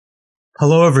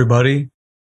Hello, everybody.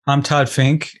 I'm Todd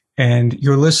Fink, and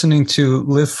you're listening to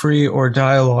Live Free or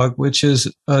Dialogue, which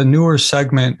is a newer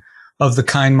segment of the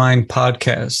Kind Mind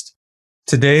podcast.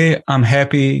 Today, I'm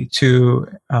happy to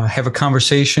have a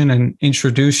conversation and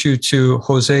introduce you to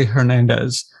Jose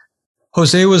Hernandez.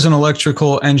 Jose was an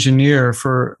electrical engineer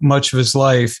for much of his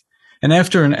life, and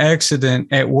after an accident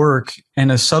at work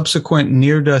and a subsequent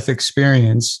near-death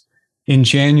experience in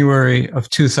January of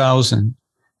 2000,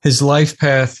 his life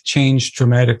path changed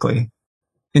dramatically.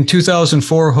 In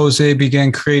 2004, Jose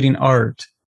began creating art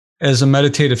as a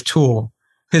meditative tool.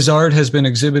 His art has been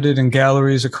exhibited in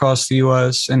galleries across the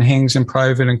US and hangs in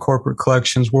private and corporate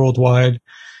collections worldwide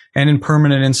and in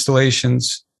permanent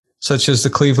installations such as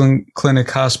the Cleveland Clinic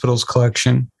Hospital's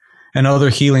collection and other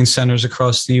healing centers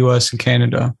across the US and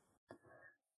Canada.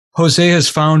 Jose has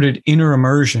founded Inner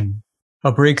Immersion,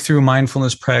 a breakthrough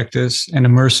mindfulness practice and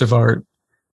immersive art,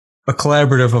 a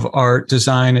collaborative of art,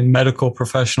 design, and medical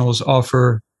professionals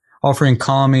offering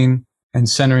calming and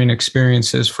centering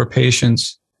experiences for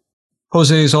patients.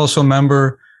 Jose is also a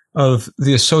member of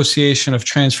the Association of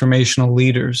Transformational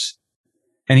Leaders,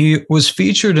 and he was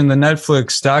featured in the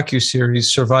Netflix docuseries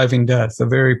Surviving Death, a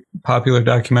very popular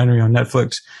documentary on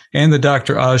Netflix, and the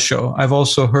Dr. Oz Show. I've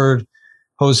also heard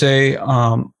Jose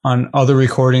on other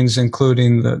recordings,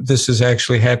 including the This Is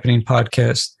Actually Happening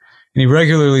podcast. And he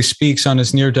regularly speaks on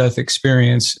his near-death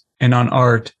experience and on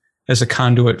art as a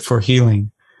conduit for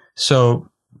healing. So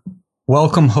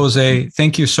welcome, Jose.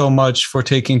 Thank you so much for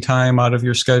taking time out of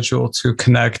your schedule to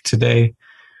connect today.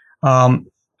 I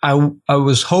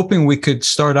was hoping we could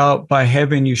start out by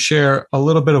having you share a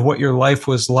little bit of what your life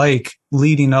was like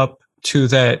leading up to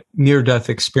that near-death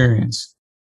experience.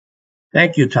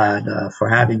 Thank you, Todd, for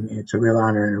having me. It's a real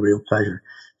honor and a real pleasure.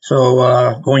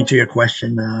 So going to your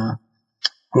question,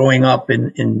 growing up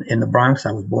in the Bronx,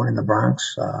 I was born in the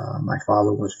Bronx. My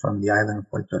father was from the island of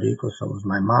Puerto Rico, so was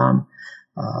my mom.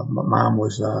 My mom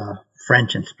was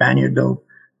French and Spaniard, though.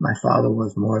 My father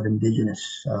was more of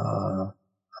indigenous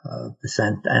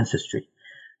descent, ancestry.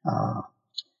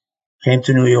 Came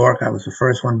to New York. I was the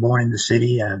first one born in the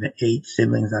city. I have 8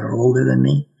 siblings that are older than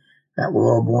me that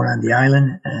were all born on the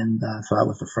island, and so I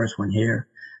was the first one here.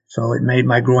 So it made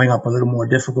my growing up a little more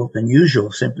difficult than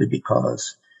usual, simply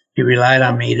because he relied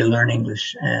on me to learn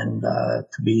English and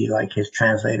to be like his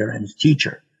translator and his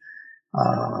teacher.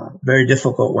 Very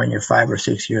difficult when you're 5 or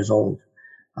 6 years old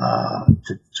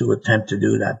to attempt to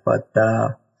do that. But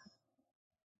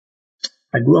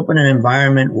I grew up in an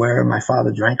environment where my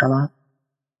father drank a lot,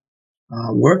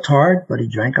 worked hard, but he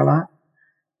drank a lot,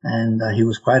 and he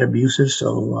was quite abusive.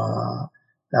 So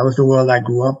that was the world I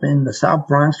grew up in. The South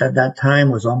Bronx at that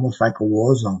time was almost like a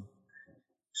war zone.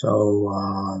 So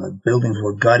the buildings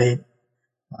were gutted.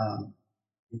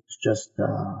 It's just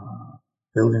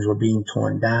buildings were being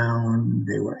torn down.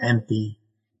 They were empty.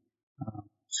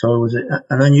 So it was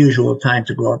an unusual time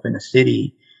to grow up in a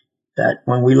city that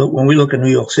when we look at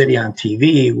New York City on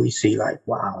TV, we see like,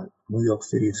 wow, New York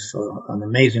City is an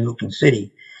amazing looking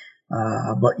city.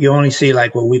 But you only see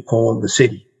like what we call the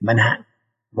city, Manhattan,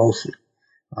 mostly,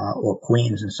 or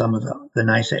Queens and some of the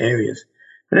nicer areas.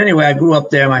 But anyway, I grew up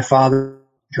there. My father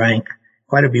drank,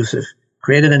 quite abusive,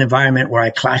 created an environment where I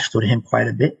clashed with him quite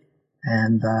a bit.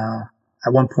 And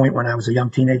at one point when I was a young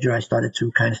teenager, I started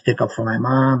to kind of stick up for my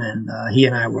mom, and he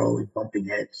and I were always bumping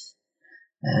heads.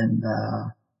 And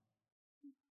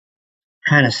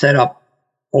kind of set up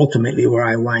ultimately where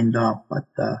I wind up. But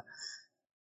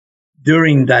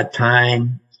during that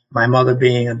time, my mother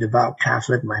being a devout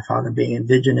Catholic, my father being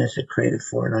indigenous, it created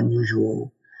for an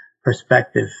unusual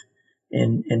perspective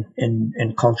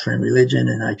in culture and religion,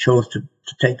 and I chose to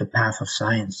take the path of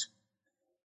science.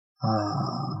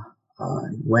 I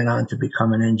went on to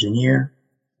become an engineer,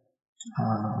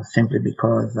 simply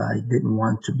because I didn't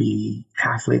want to be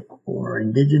Catholic or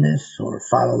indigenous or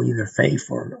follow either faith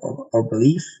or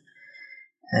belief.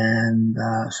 And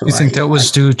so You think that was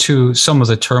due to some of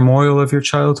the turmoil of your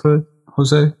childhood,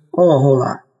 Jose? Oh, a whole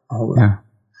lot. Yeah.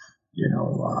 You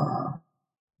know,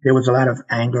 there was a lot of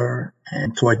anger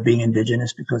and towards being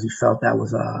indigenous because he felt that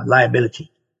was a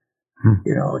liability.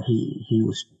 You know,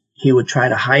 he would try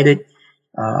to hide it.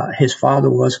 His father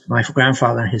my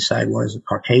grandfather on his side was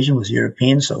Caucasian, was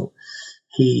European, so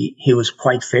he was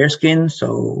quite fair skinned,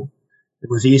 so it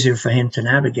was easier for him to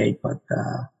navigate, but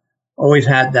always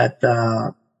had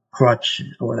that crutch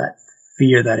or that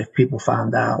fear that if people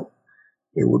found out,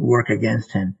 it would work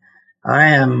against him.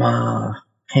 I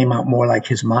came out more like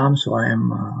his mom, so I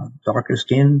am darker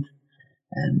skinned,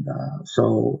 and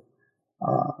so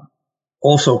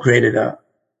also created a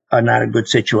not a good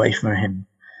situation for him.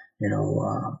 You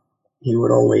know, he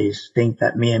would always think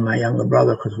that me and my younger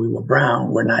brother, because we were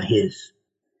brown, were not his.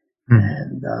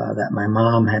 And that my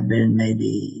mom had been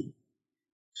maybe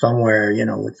somewhere,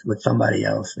 with somebody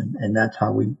else. And that's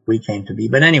how we came to be.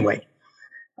 But anyway,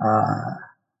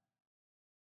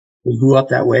 we grew up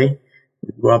that way.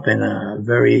 We grew up in a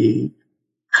very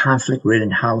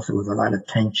conflict-ridden house. There was a lot of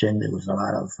tension. There was a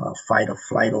lot of fight or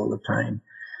flight all the time,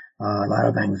 a lot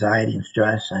of anxiety and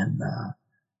stress, and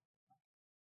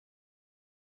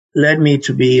led me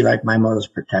to be like my mother's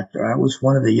protector. I was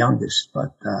one of the youngest,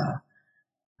 but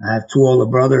I have two older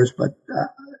brothers, but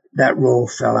that role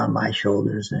fell on my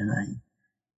shoulders, and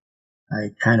I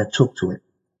kind of took to it.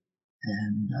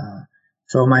 And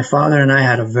so my father and I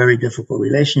had a very difficult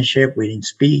relationship. We didn't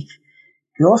speak.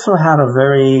 He also had a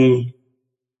very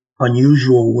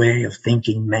unusual way of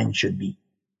thinking men should be.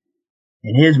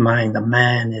 In his mind, a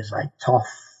man is like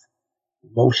tough,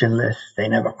 emotionless. They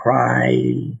never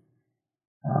cry.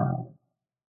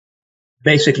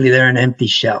 Basically, they're an empty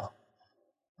shell.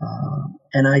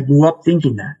 And I grew up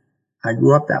thinking that. I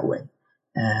grew up that way.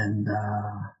 And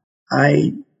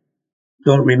I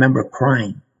don't remember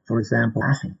crying, for example,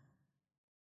 laughing.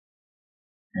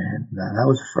 And that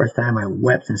was the first time I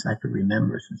wept since I could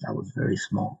remember, since I was very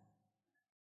small.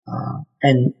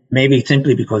 And maybe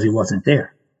simply because he wasn't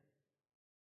there.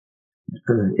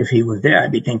 Because if he was there,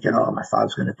 I'd be thinking, oh, my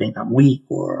father's going to think I'm weak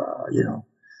or,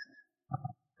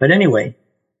 But anyway,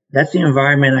 that's the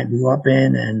environment I grew up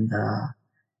in, and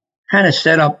kind of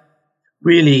set up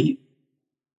really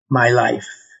my life.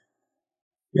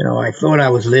 I thought I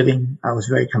was living. I was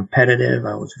very competitive.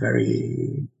 I was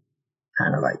very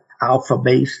kind of like alpha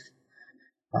based,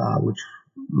 which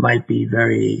might be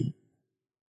very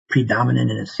predominant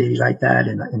in a city like that,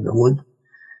 in the hood.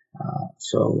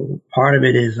 So part of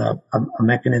it is a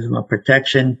mechanism of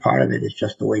protection. Part of it is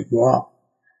just the way you grow up.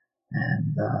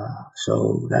 And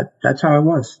so that's how it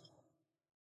was.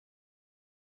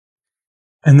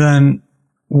 And then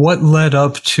what led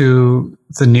up to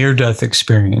the near-death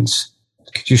experience?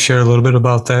 Could you share a little bit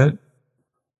about that?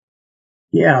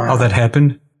 Yeah. How that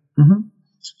happened? Mm-hmm.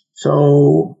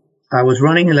 So I was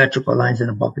running electrical lines in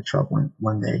a bucket truck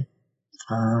one day.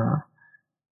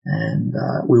 And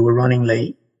we were running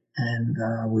late, and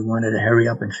we wanted to hurry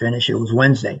up and finish. It was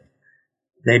Wednesday,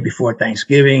 day before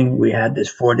Thanksgiving. We had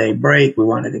this 4-day break. We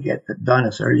wanted to get it done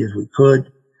as early as we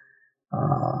could.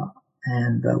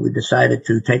 And we decided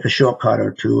to take a shortcut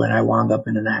or two, and I wound up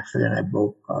in an accident. I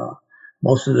broke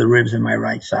most of the ribs in my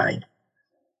right side,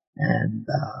 and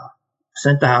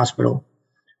sent to the hospital.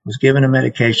 Was given a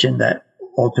medication that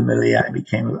ultimately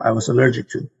I was allergic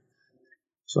to.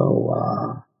 So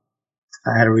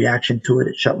I had a reaction to it.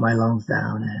 It shut my lungs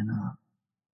down, and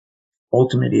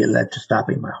ultimately it led to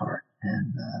stopping my heart.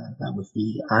 And that was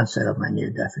the onset of my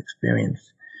near-death experience.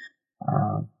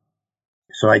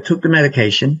 So I took the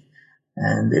medication,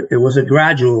 and it was a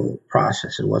gradual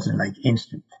process. It wasn't like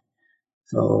instant.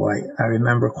 So I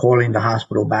remember calling the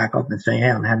hospital back up and saying,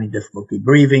 hey, I'm having difficulty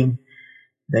breathing.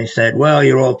 They said, well,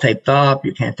 you're all taped up.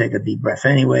 You can't take a deep breath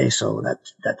anyway. So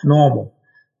that's normal.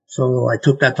 So I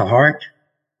took that to heart,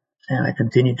 and I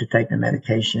continued to take the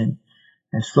medication,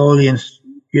 and slowly,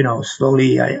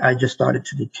 I just started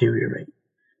to deteriorate.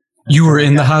 You were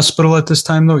in the hospital at this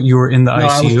time, though? You were in the ICU? No,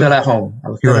 I was still at home.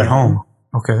 You were at home.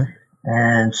 Okay.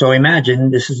 And so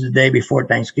imagine, this is the day before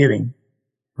Thanksgiving.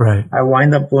 Right. I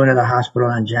wind up going to the hospital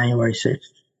on January 6th.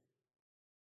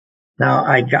 Now,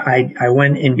 I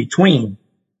went in between.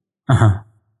 Uh-huh.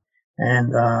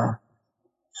 And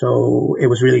so it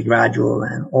was really gradual.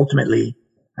 And ultimately,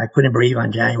 I couldn't breathe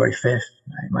on January 5th.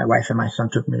 My wife and my son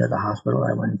took me to the hospital.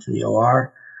 I went into the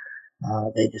OR.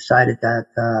 They decided that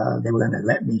they were going to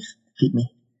let me keep me.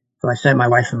 So I sent my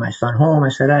wife and my son home. I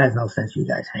said, there's no sense you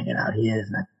guys hanging out here.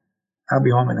 I'll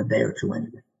be home in a day or two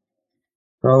anyway.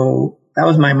 So that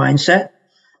was my mindset.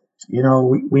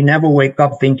 We never wake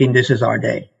up thinking this is our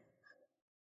day.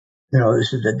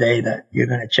 This is the day that you're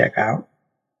going to check out,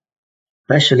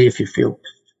 especially if you feel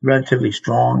relatively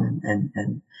strong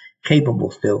and capable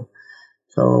still.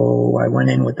 So I went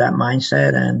in with that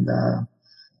mindset, and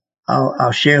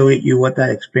I'll share with you what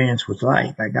that experience was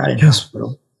like. I got in the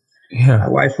hospital. Yeah. My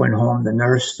wife went home. The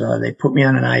nurse, they put me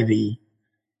on an IV,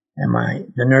 and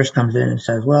the nurse comes in and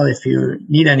says, well, if you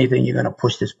need anything, you're going to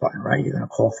push this button, right? You're going to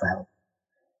call for help.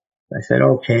 I said,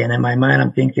 okay. And in my mind,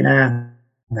 I'm thinking, I'm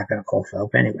not going to call for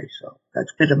help anyway. So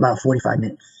that's been about 45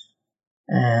 minutes.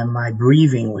 And my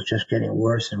breathing was just getting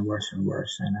worse and worse and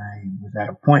worse. And I was at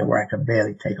a point where I could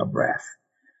barely take a breath.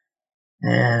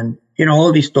 And,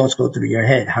 all these thoughts go through your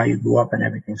head, how you grew up and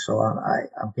everything. So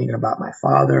I'm thinking about my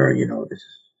father, you're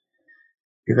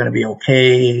going to be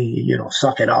okay,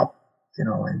 suck it up.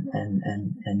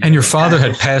 And your father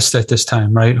had passed at this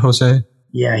time, right, Jose?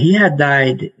 Yeah, he had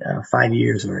died 5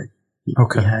 years already. He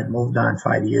Okay. had moved on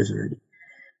 5 years already.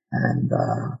 And,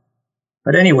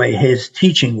 but anyway, his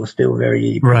teaching was still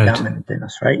very predominant in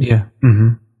us, right? Yeah.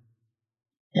 Mm-hmm.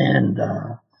 And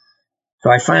so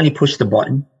I finally pushed the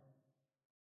button,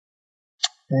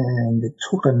 and it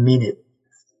took a minute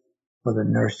for the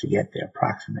nurse to get there,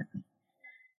 approximately.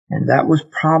 And that was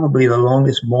probably the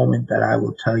longest moment that I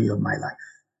will tell you of my life,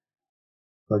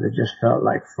 because it just felt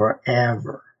like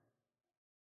forever.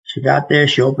 She got there,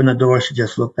 she opened the door, she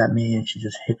just looked at me, and she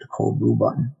just hit the cold blue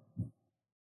button.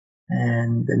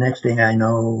 And the next thing I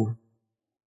know,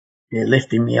 they're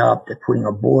lifting me up, they're putting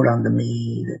a board under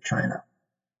me, they're trying to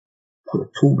put a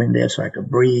tube in there so I could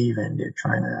breathe, and they're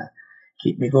trying to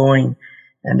keep me going.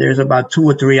 And there's about 2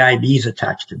 or 3 IVs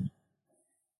attached to me.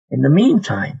 In the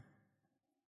meantime,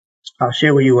 I'll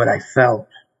share with you what I felt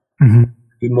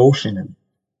emotionally.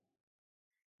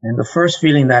 And the first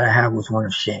feeling that I had was one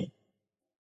of shame.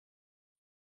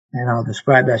 And I'll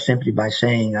describe that simply by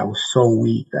saying I was so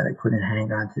weak that I couldn't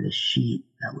hang on to the sheet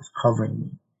that was covering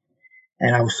me.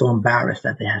 And I was so embarrassed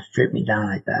that they had stripped me down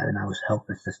like that, and I was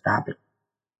helpless to stop it.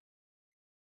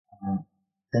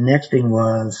 The next thing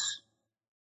was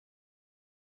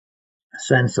a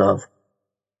sense of,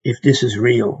 if this is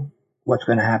real, what's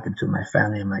going to happen to my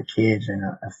family and my kids, and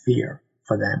a fear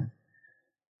for them.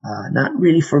 Not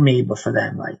really for me, but for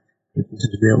them. Like, if this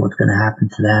is real, what's going to happen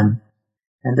to them?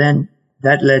 And then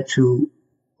that led to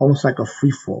almost like a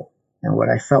free fall. And what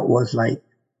I felt was like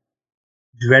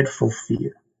dreadful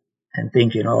fear and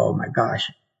thinking, oh my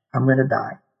gosh, I'm going to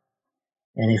die.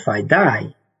 And if I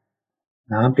die,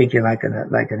 now I'm thinking like an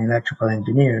electrical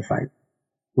engineer, if I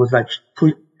was like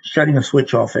shutting a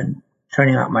switch off and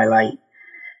turning out my light,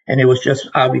 and it was just,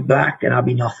 I'll be black and I'll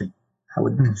be nothing. I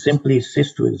would simply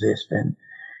cease to exist. And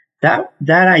that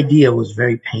idea was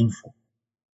very painful.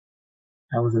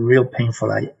 That was a real painful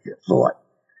thought.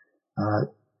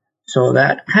 So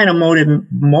that kind of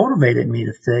motivated me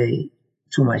to say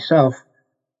to myself,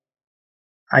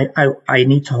 I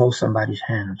need to hold somebody's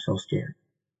hand. I'm so scared.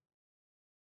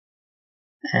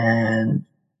 And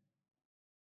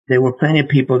there were plenty of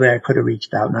people there I could have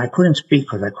reached out, and I couldn't speak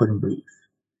because I couldn't breathe.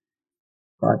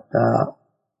 But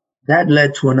that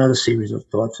led to another series of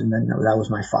thoughts, and then that was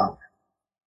my father.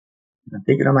 I'm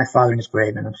thinking of my father in his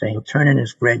grave, and I'm saying he'll turn in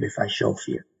his grave if I show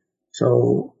fear.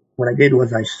 So what I did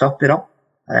was I sucked it up.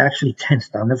 I actually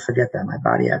tensed. I'll never forget that. My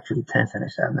body actually tensed, and I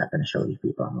said, I'm not going to show these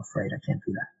people. I'm afraid. I can't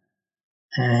do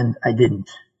that. And I didn't.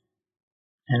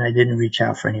 And I didn't reach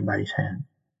out for anybody's hand.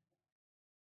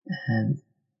 And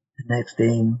the next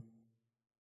thing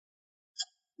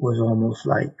was almost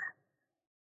like,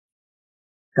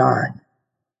 God,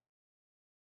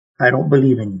 I don't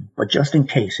believe in you, but just in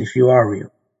case, if you are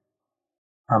real,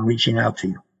 I'm reaching out to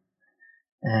you.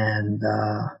 And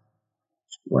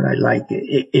what I like,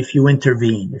 if you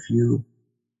intervene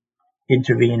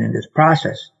in this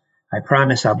process, I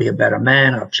promise I'll be a better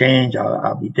man. I'll change.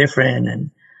 I'll be different.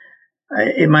 And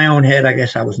in my own head, I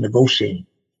guess I was negotiating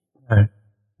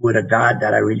with a God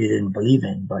that I really didn't believe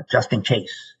in, but just in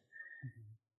case.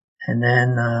 And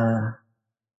then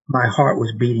my heart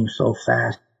was beating so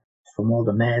fast from all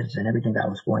the meds and everything that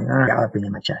was going on, galloping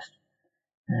in my chest.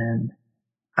 And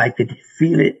I could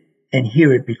feel it and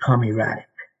hear it become erratic.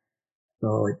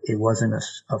 So it wasn't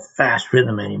a fast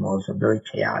rhythm anymore. It was very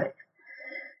chaotic.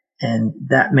 And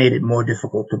that made it more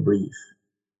difficult to breathe.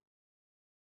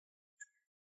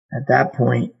 At that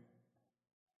point,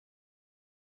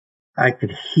 I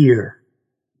could hear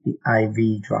the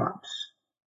IV drops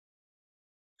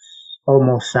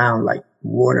almost sound like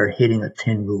water hitting a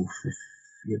tin roof. If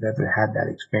you've ever had that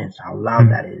experience, how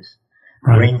loud that is.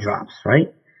 Right. Raindrops,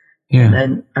 right? Yeah. And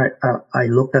then I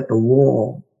looked at the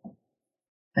wall,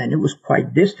 and it was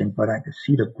quite distant, but I could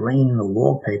see the grain in the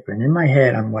wallpaper. And in my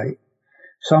head, I'm like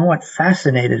somewhat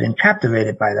fascinated and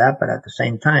captivated by that, but at the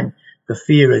same time, the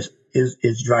fear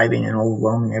is driving and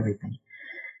overwhelming everything.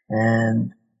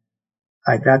 And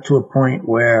I got to a point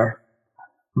where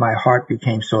my heart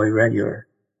became so irregular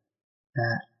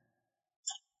that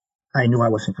I knew I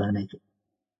wasn't going to make it.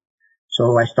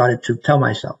 So I started to tell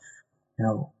myself,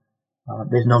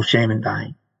 there's no shame in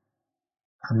dying.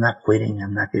 I'm not quitting.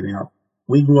 I'm not giving up.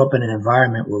 We grew up in an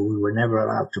environment where we were never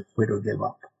allowed to quit or give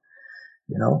up,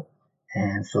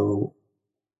 and so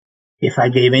if I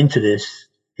gave into this,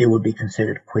 it would be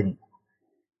considered quitting.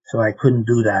 So I couldn't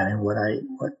do that. And what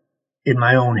in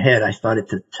my own head, I started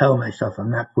to tell myself,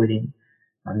 I'm not quitting.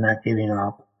 I'm not giving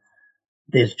up.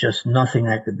 There's just nothing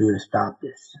I could do to stop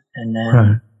this. And then.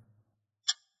 Right.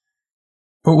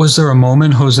 But was there a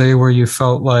moment, Jose, where you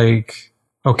felt like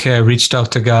okay, I reached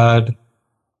out to God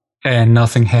and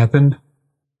nothing happened?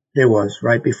 There was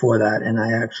right before that, and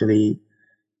I actually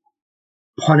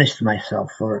punished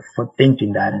myself for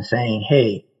thinking that and saying,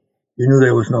 "Hey, you knew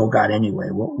there was no God anyway.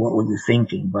 What were you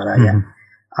thinking?" But Mhm.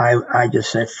 I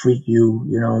just said, "Freak you!"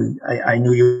 I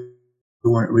knew you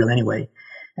weren't real anyway,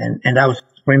 and that was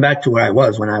going back to where I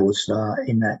was when I was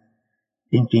in that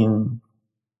thinking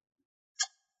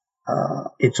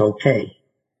it's okay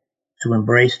to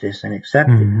embrace this and accept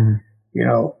it. Mhm. You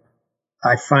know,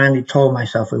 I finally told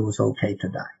myself it was okay to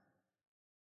die.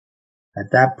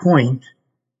 At that point,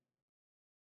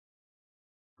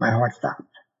 my heart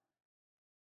stopped.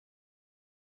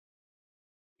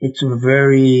 It's a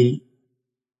very,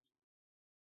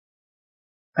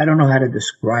 I don't know how to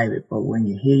describe it, but when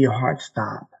you hear your heart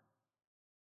stop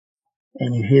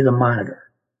and you hear the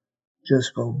monitor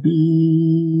just go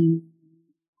beep,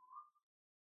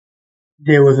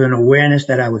 there was an awareness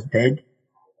that I was dead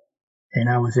and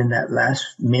I was in that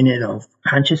last minute of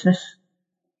consciousness,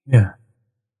 Yeah.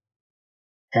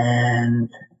 and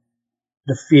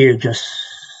the fear just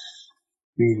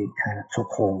really kind of took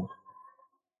hold.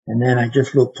 And then I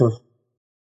just looked towards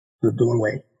the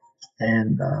doorway,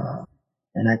 and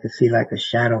I could see like a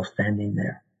shadow standing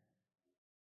there.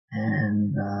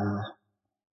 And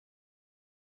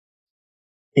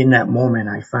in that moment,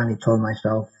 I finally told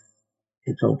myself,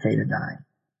 it's okay to die.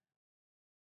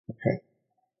 Okay.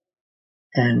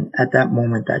 And at that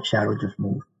moment, that shadow just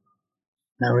moved.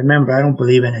 Now remember, I don't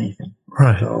believe in anything.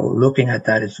 Right. So looking at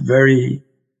that, it's very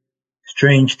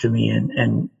strange to me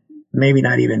and maybe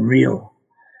not even real,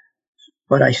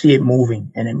 but I see it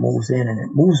moving and it moves in and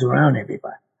it moves around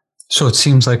everybody. So it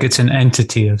seems like it's an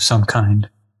entity of some kind.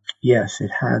 Yes,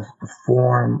 it has the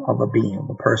form of a being, of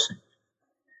a person,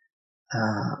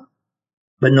 uh,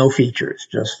 but no features,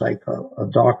 just like a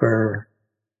darker,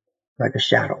 like a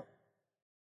shadow.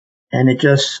 And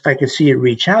I could see it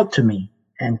reach out to me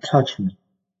and touch me.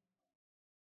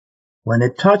 When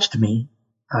it touched me,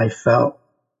 I felt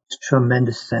a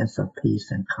tremendous sense of peace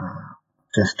and calm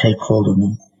just take hold of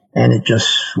me. And it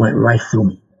just went right through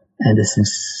me. And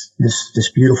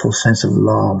this beautiful sense of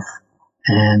love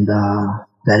and,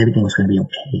 that everything was going to be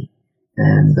okay.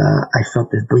 And, I felt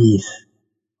this breeze,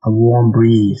 a warm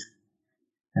breeze.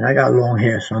 And I got long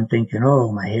hair, so I'm thinking,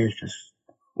 oh, my hair's just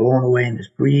blowing away in this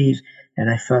breeze. And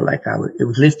I felt like it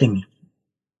was lifting me.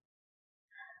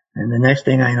 And the next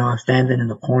thing I know, I'm standing in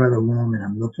the corner of the room and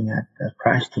I'm looking at the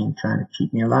crash team trying to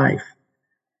keep me alive.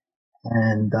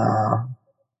 And,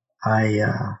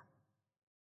 I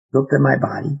looked at my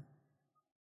body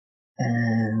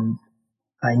and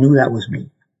I knew that was me.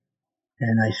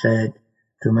 And I said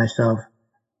to myself,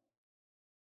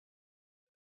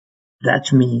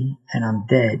 that's me and I'm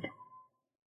dead.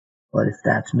 But if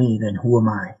that's me, then who am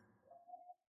I?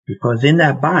 Because in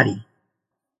that body,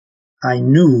 I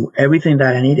knew everything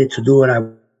that I needed to do what I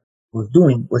was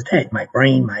doing was dead. My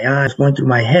brain, my eyes going through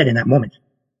my head in that moment.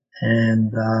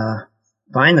 And,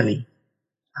 finally,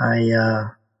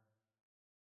 I,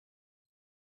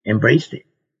 embraced it.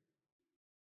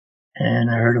 And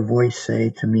I heard a voice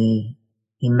say to me,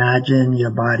 imagine your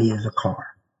body as a car,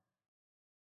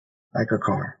 like a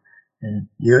car. And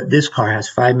this car has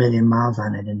 5 million miles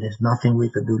on it and there's nothing we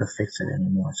could do to fix it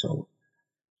anymore. So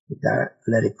we gotta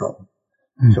let it go.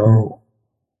 Mm-hmm. So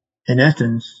in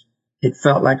essence, it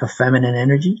felt like a feminine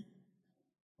energy.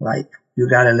 Like you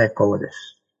gotta let go of this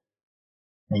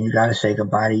and you gotta say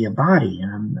goodbye to your body.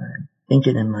 And I'm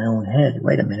thinking in my own head,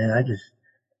 wait a minute, I just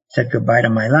said goodbye to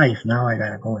my life. Now I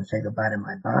gotta go and say goodbye to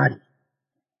my body.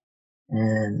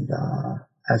 And,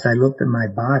 as I looked at my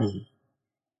body,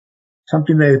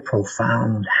 something very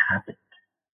profound happened.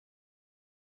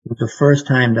 It was the first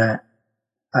time that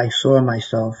I saw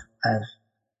myself as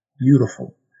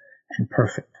beautiful and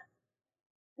perfect.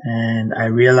 And I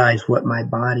realized what my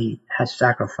body has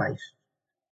sacrificed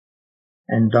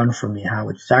and done for me, how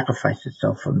it sacrificed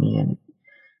itself for me. And,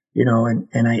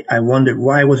 I wondered,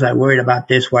 why was I worried about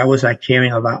this? Why was I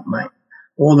caring about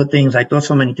all the things? I thought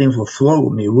so many things would flow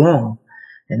with me wrong.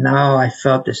 And now I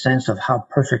felt the sense of how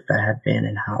perfect I had been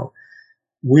and how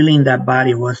willing that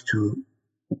body was to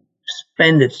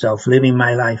spend itself living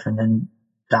my life and then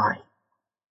die.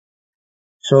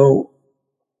 So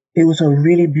it was a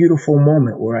really beautiful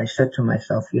moment where I said to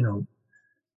myself,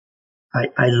 I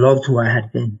loved who I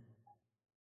had been.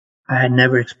 I had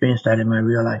never experienced that in my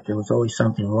real life. There was always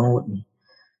something wrong with me.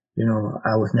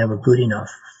 I was never good enough.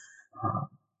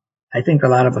 I think a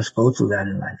lot of us go through that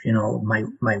in life.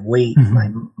 My weight,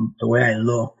 the way I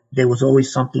look, there was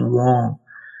always something wrong,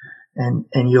 and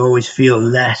you always feel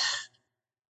less.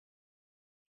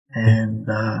 And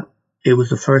it was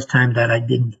the first time that I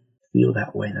didn't. feel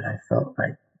that way, that I felt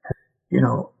like,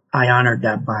 I honored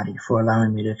that body for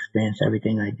allowing me to experience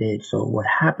everything I did. So what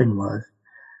happened was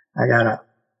I got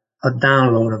a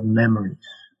download of memories.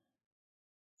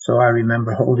 So I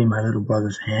remember holding my little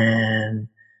brother's hand,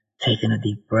 taking a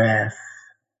deep breath,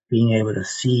 being able to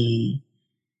see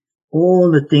all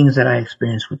the things that I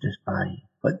experienced with this body,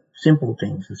 but simple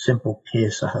things, a simple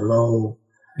kiss, a hello,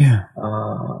 Yeah.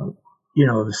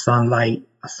 The sunlight,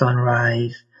 a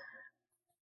sunrise,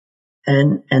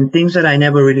 and things that I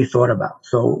never really thought about.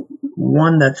 So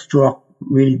one that struck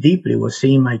really deeply was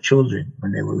seeing my children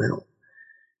when they were little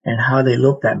and how they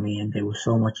looked at me, and there was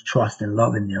so much trust and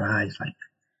love in their eyes. Like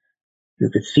you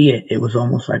could see it. It was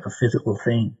almost like a physical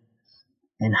thing.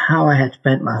 And how I had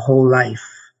spent my whole life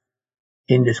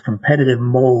in this competitive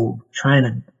mode, trying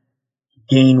to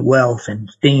gain wealth and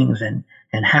things and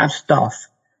have stuff,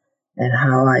 and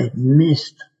how I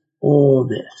missed all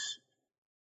this.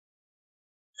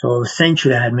 So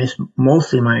essentially I had missed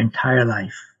mostly my entire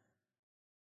life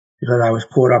because I was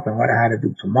caught up in what I had to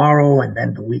do tomorrow and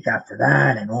then the week after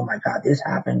that, and oh my God, this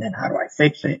happened, and how do I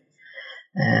fix it?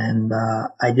 And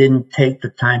I didn't take the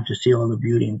time to see all the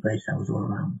beauty and grace that was all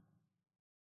around me.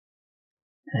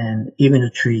 And even a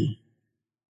tree.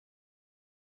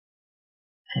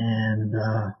 And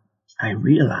I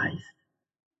realized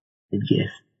the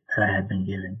gift that I had been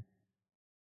given.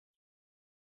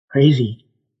 Crazy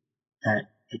that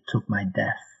it took my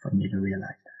death for me to realize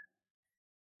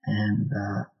that. And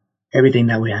everything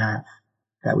that we have,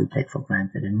 that we take for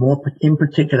granted, and more in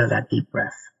particular that deep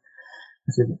breath.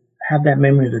 I said, have that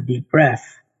memory of the deep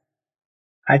breath.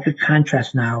 I could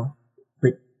contrast now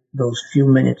with those few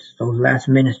minutes, those last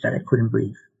minutes that I couldn't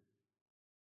breathe.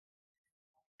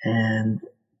 And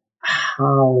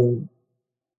how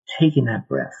taking that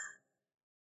breath,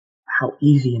 how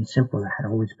easy and simple it had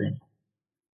always been.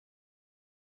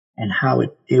 And how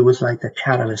it was like the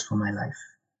catalyst for my life.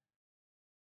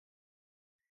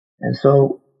 And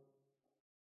so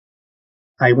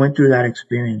I went through that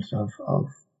experience of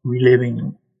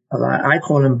reliving a lot. I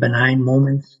call them benign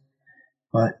moments,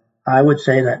 but I would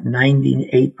say that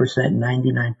 98%,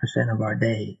 99% of our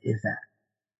day is that.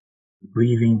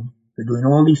 Breathing, we're doing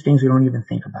all these things we don't even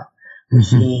think about. We're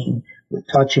seeing, we're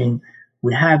touching.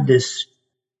 We have this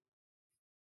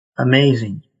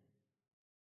amazing,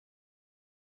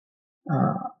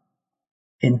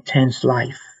 intense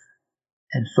life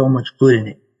and so much good in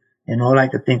it. And all I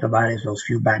could think about is those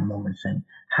few bad moments and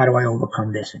how do I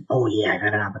overcome this? And oh yeah, I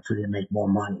got an opportunity to make more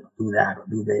money, or do that, or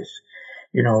do this.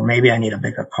 Maybe I need a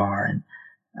bigger car. And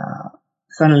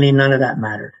suddenly none of that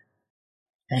mattered.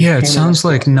 And yeah, it sounds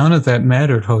like none of that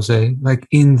mattered, Jose. Like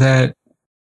in that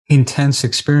intense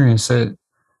experience, that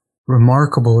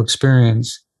remarkable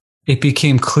experience, it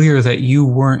became clear that you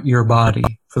weren't your body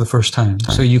for the first time.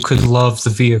 So you could love the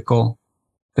vehicle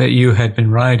that you had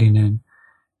been riding in.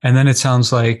 And then it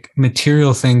sounds like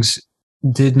material things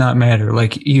did not matter.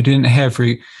 Like you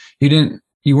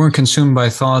weren't consumed by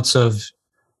thoughts of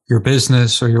your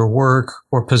business or your work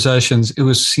or possessions.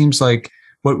 Seems like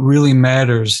what really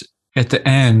matters at the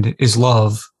end is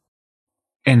love,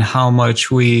 and how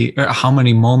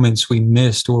many moments we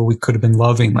missed or we could have been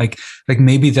loving. Like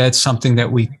maybe that's something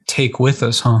that we take with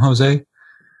us, huh, Jose?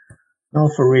 No,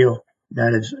 for real.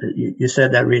 That is, you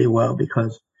said that really well,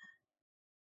 because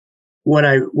what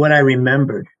I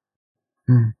remembered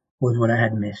was what I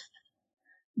had missed.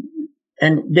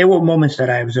 And there were moments that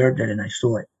I observed it and I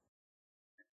saw it,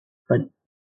 but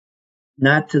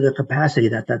not to the capacity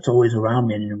that's always around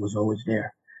me, and it was always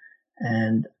there.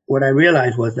 And what I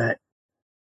realized was that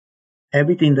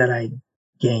everything that I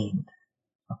gained,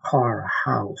 a car, a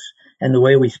house, and the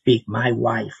way we speak, my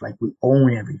wife, like we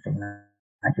own everything,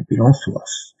 like it belongs to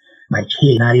us. My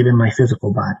kid, not even my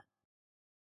physical body.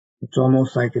 It's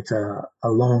almost like it's a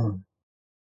loan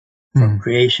from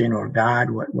creation or God,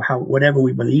 whatever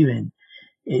we believe in.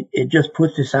 It just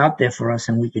puts this out there for us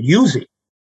and we could use it.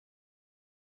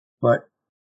 But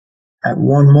at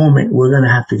one moment, we're going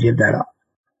to have to give that up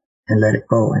and let it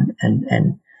go.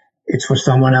 And it's for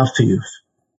someone else to use.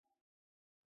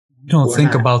 You don't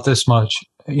think about this much.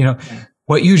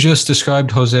 What you just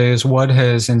described, Jose, is what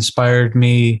has inspired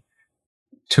me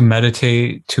to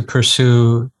meditate, to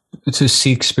pursue, to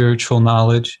seek spiritual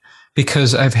knowledge,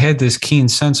 because I've had this keen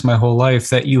sense my whole life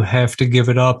that you have to give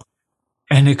it up,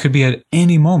 and it could be at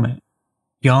any moment,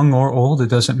 young or old, it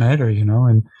doesn't matter,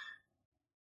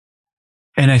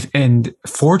 and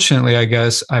fortunately, I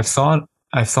guess I've thought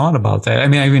about that. I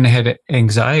mean, I even had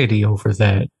anxiety over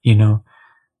that,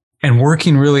 and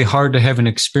working really hard to have an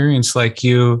experience like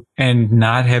you and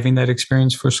not having that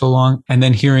experience for so long. And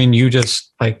then hearing you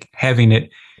just like having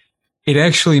it it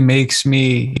actually makes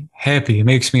me happy. It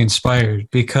makes me inspired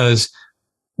because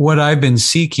what I've been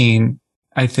seeking,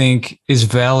 I think, is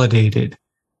validated,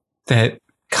 that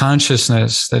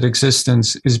consciousness, that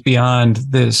existence is beyond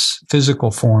this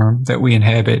physical form that we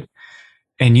inhabit.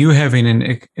 And you having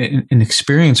an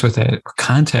experience with that,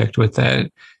 contact with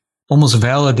that, almost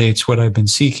validates what I've been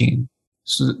seeking.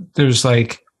 So there's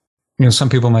like, some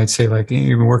people might say like,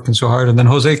 you've been working so hard, and then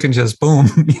Jose can just boom,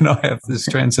 have this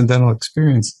transcendental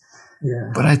experience.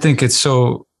 Yeah. But I think it's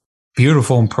so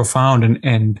beautiful and profound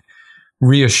and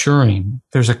reassuring.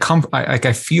 There's a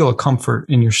I feel a comfort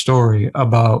in your story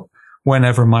about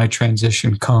whenever my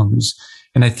transition comes.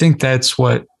 And I think that's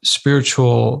what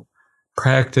spiritual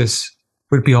practice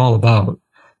would be all about.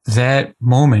 That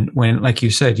moment when, like you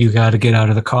said, you got to get out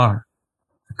of the car.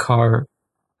 The car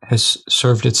has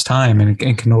served its time and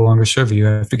can no longer serve you. You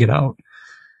have to get out.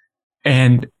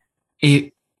 And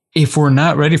if we're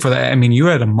not ready for that, I mean, you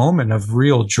had a moment of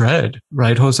real dread,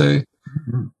 right, Jose?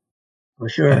 Mm-hmm. For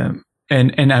sure.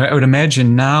 And I would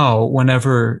imagine now,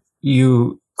 whenever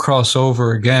you cross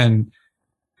over again,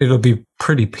 it'll be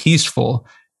pretty peaceful.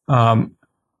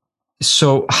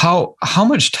 So how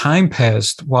much time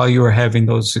passed while you were having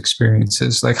those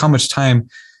experiences? Like, how much time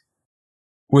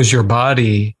was your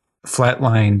body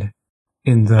flatlined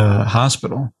in the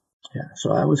hospital? Yeah.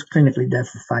 So I was clinically dead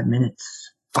for 5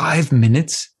 minutes. 5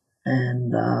 minutes?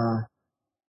 And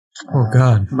oh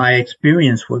God, my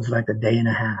experience was like a day and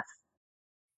a half.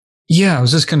 Yeah, I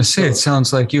was just going to say, it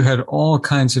sounds like you had all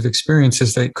kinds of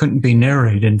experiences that couldn't be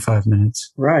narrated in 5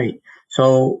 minutes. Right.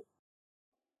 So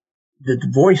the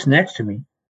voice next to me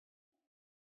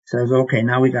says, okay,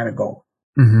 now we got to go.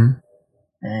 Mm-hmm.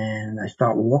 And I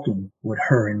start walking with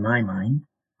her in my mind.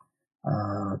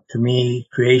 To me,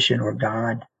 creation or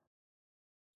God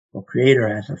or creator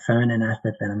has a feminine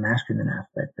aspect and a masculine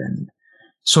aspect. And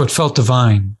so it felt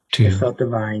divine to you. It felt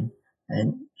divine.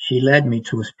 And she led me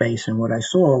to a space, and what I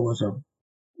saw was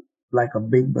like a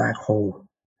big black hole.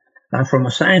 Now, from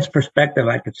a science perspective,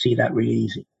 I could see that really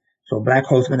easy. So a black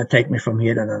hole's going to take me from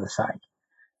here to another side.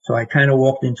 So I kind of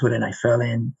walked into it and I fell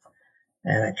in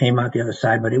and I came out the other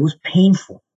side, but it was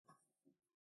painful.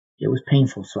 It was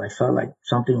painful. So I felt like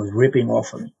something was ripping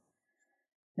off of me.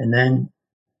 And then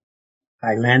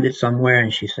I landed somewhere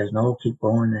and she says, no, keep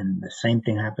going. And the same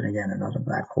thing happened again. Another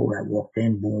black hole. I walked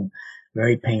in, boom,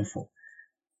 very painful.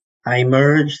 I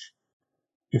emerged.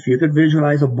 If you could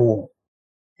visualize a ball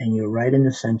and you're right in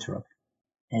the center of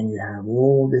it and you have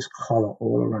all this color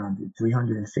all around you,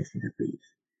 360 degrees.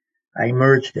 I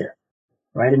emerged there,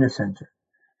 right in the center.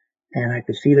 And I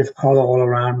could see this color all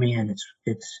around me, and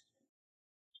it's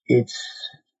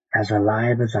as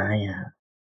alive as I am.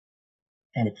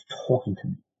 And it's talking to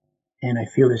me. And I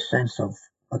feel this sense of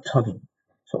a tugging.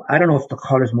 So I don't know if the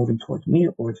color is moving towards me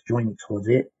or it's joining towards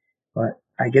it, but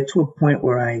I get to a point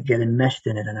where I get enmeshed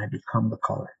in it and I become the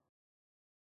color.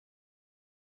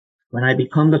 When I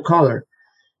become the color,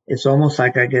 it's almost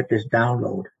like I get this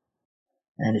download,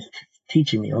 and it's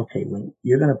teaching me, okay, when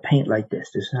you're going to paint like this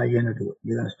is how you're going to do it.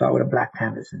 You're going to start with a black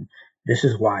canvas, and this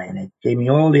is why. And it gave me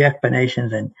all the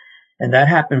explanations, and that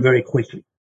happened very quickly.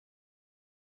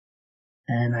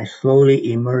 And I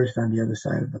slowly emerged on the other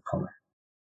side of the color.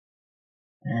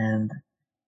 And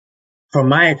from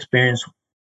my experience,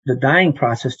 the dying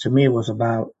process to me was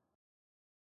about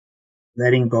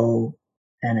letting go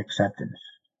and acceptance.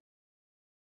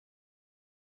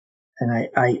 And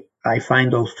I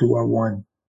find those two are one.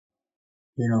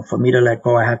 For me to let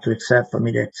go, I have to accept. For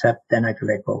me to accept, then I can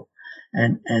let go.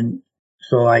 And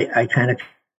so I kind of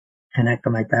connect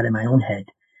them like that in my own head.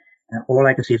 And all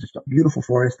I can see is a beautiful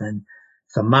forest and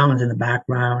some mountains in the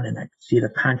background. And I can see the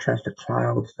contrast of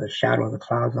clouds, the shadow of the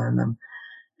clouds on them.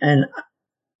 And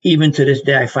even to this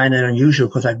day, I find that unusual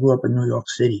because I grew up in New York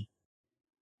City.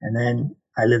 And then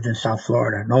I lived in South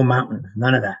Florida. No mountains,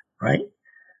 none of that, right?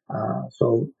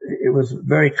 So it was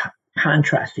very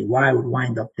contrasty why I would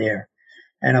wind up there.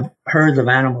 And herds of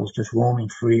animals just roaming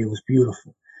free. It was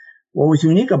beautiful. What was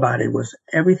unique about it was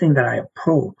everything that I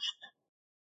approached,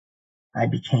 I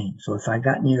became. So if I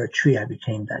got near a tree, I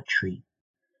became that tree.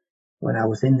 When I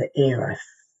was in the air,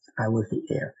 I was the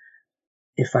air.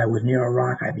 If I was near a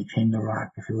rock, I became the rock.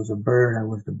 If it was a bird, I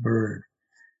was the bird.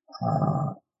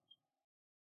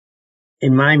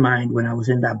 In my mind, when I was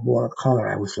in that ball of color,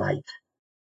 I was light.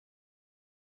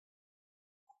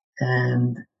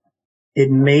 And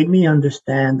it made me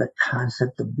understand the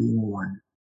concept of being one.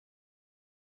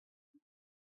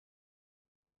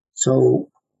 So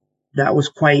that was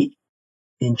quite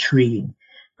intriguing,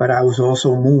 but I was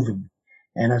also moving.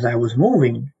 And as I was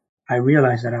moving, I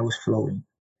realized that I was floating.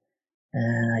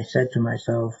 And I said to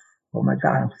myself, oh my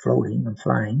God, I'm floating, I'm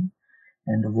flying.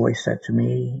 And the voice said to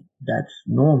me, that's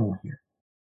normal here.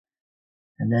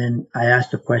 And then I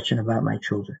asked a question about my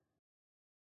children.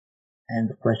 And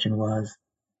the question was,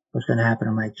 what's going to happen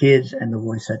to my kids? And the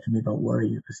voice said to me, don't worry,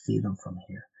 you can see them from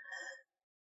here.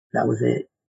 That was it.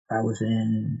 I was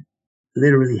in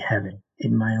literally heaven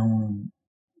in my own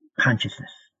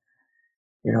consciousness.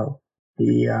 You know,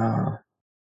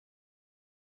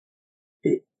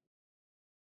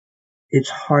 it's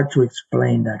hard to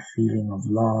explain that feeling of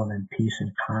love and peace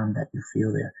and calm that you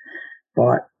feel there,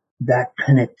 but that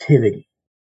connectivity.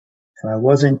 So I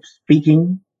wasn't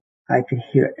speaking. I could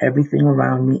hear everything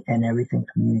around me and everything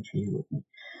communicated with me.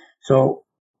 So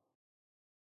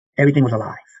everything was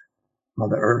alive.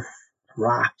 Mother Earth,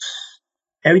 rocks,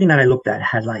 everything that I looked at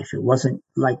had life. It wasn't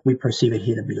like we perceive it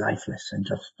here to be lifeless and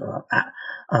just,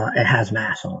 it has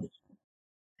mass only.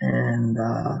 And,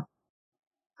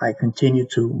 I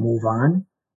continued to move on.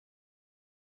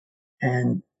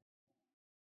 And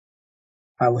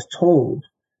I was told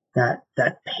that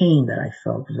that pain that I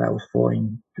felt as I was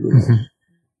falling through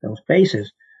those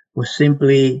spaces was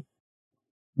simply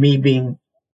me being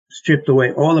stripped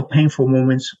away, all the painful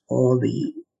moments, all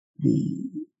the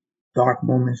dark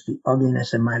moments, the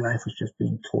ugliness in my life was just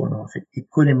being torn off.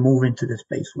 It couldn't move into the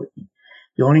space with me.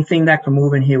 The only thing that could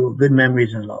move in here were good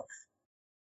memories and love.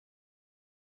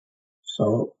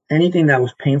 So anything that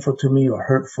was painful to me or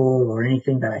hurtful or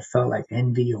anything that I felt like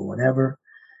envy or whatever,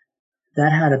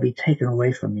 that had to be taken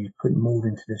away from me. It couldn't move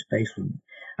into the space with me.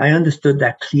 I understood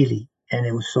that clearly, and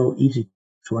it was so easy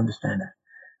to understand that.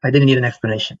 I didn't need an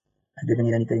explanation. I didn't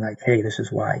need anything like, hey, this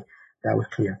is why. That was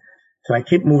clear. So I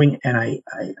kept moving and I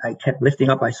kept lifting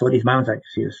up. I saw these mountains. I could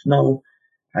see the snow.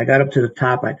 I got up to the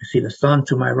top. I could see the sun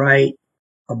to my right,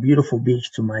 a beautiful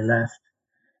beach to my left.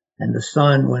 And the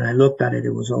sun, when I looked at it,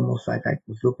 it was almost like I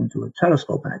was looking through a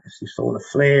telescope and I could see solar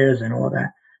flares and all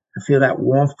that. I feel that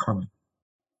warmth coming.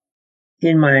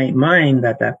 In my mind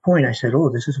at that point, I said, oh,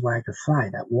 this is why I could fly.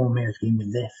 That warm air is giving me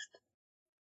lift.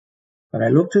 But I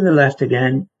looked to the left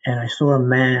again and I saw a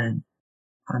man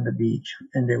on the beach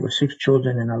and there were 6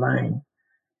 children in a line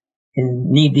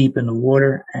in knee deep in the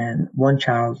water and one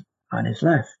child on his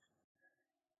left.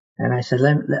 And I said,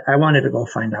 I wanted to go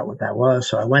find out what that was.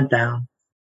 So I went down.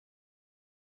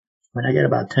 When I get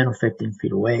about 10 or 15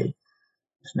 feet away,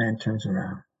 this man turns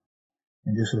around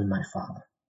and this was my father.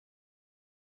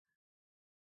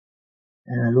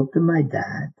 And I looked at my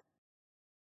dad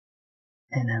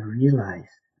and I realized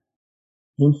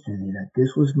instantly that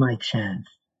this was my chance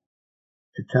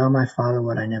to tell my father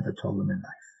what I never told him in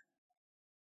life.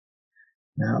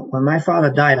 Now, when my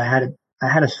father died, I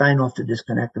had to sign off to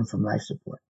disconnect him from life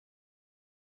support.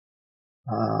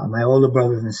 My older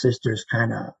brothers and sisters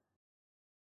kind of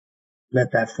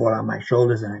let that fall on my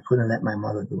shoulders and I couldn't let my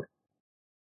mother do it.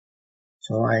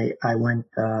 So I went,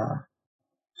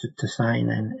 to sign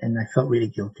and I felt really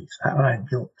guilty. So I had a lot of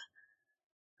guilt.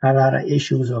 I had a lot of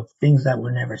issues of things that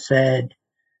were never said,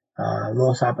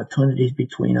 lost opportunities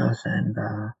between us. And,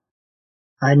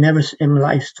 I never in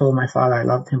life told my father I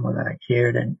loved him or that I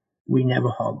cared, and we never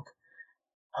hugged.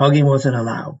 Hugging wasn't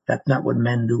allowed. That's not what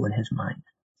men do in his mind.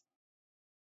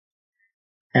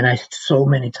 And I so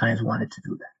many times wanted to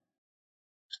do that.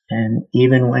 And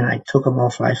even when I took him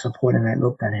off life support and I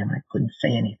looked at him, I couldn't say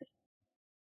anything.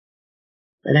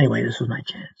 But anyway, this was my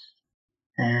chance.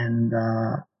 And,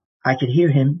 I could hear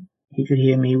him. He could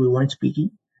hear me. We weren't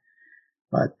speaking,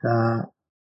 but,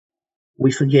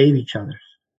 we forgave each other.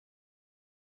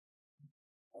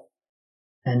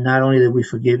 And not only did we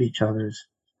forgive each other,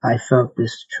 I felt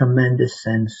this tremendous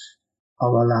sense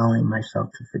of allowing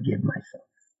myself to forgive myself.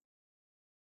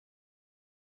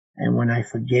 And when I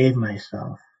forgave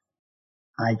myself,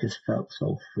 I just felt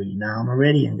so free. Now I'm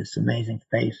already in this amazing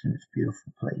space, in this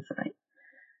beautiful place, right?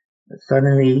 But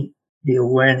suddenly the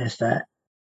awareness that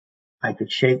I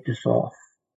could shake this off,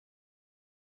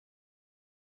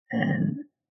 and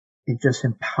it just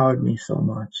empowered me so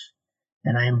much.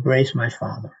 And I embraced my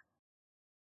father.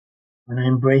 When I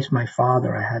embraced my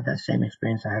father, I had that same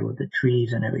experience I had with the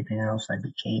trees and everything else. I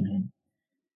became him.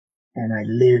 And I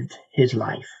lived his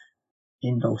life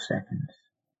in those seconds.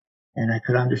 And I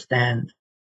could understand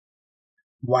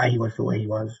why he was the way he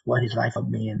was, what his life of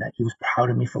me, and that he was proud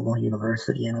of me for going to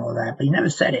university and all that. But he never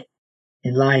said it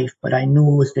in life, but I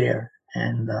knew it was there.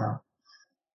 And,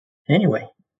 anyway,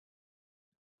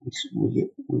 we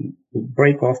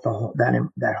break off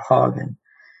that hug, and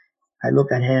I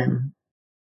look at him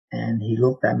and he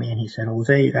looked at me and he said,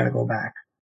 Jose, you got to go back.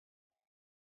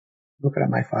 Looking at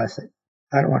my father, I said,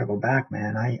 I don't want to go back,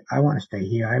 man. I want to stay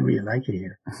here. I really like it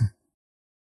here.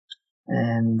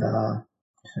 And,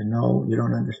 he said, no, you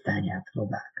don't understand. You have to go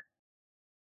back.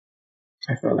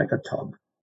 I felt like a tug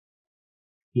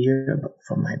here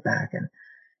from my back and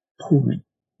pulled me.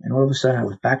 And all of a sudden I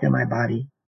was back in my body.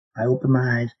 I opened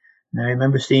my eyes and I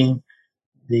remember seeing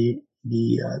the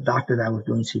doctor that was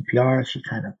doing CPR. She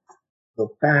kind of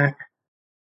looked back.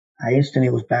 I instantly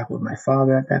was back with my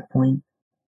father at that point,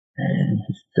 and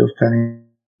he's still telling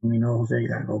me, "No, Jose, you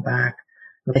gotta go back."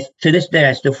 To this day,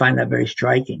 I still find that very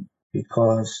striking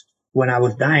because when I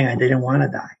was dying, I didn't want to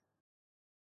die.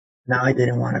 Now I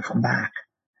didn't want to come back,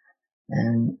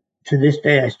 and to this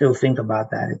day, I still think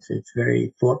about that. It's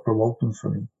very thought provoking for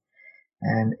me.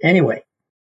 And anyway,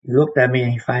 he looked at me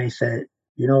and he finally said,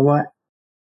 "You know what?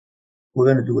 We're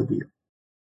gonna do a deal."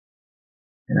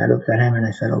 And I looked at him and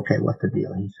I said, "Okay, what's the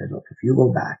deal?" He said, "Look, if you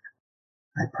go back,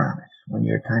 I promise, when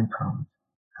your time comes,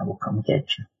 I will come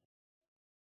get you."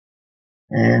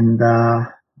 And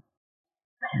man,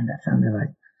 that sounded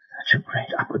like such a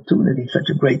great opportunity, such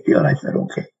a great deal. I said,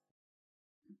 "Okay."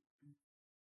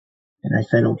 And I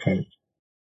said, "Okay."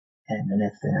 And the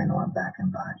next thing I know, I'm back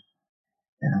in body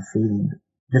and I'm feeling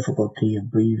difficulty of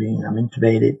breathing. I'm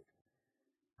intubated.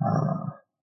 Uh,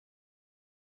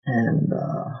 and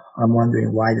I'm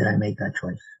wondering, why did I make that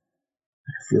choice?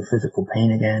 I feel physical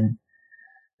pain again.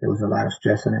 There was a lot of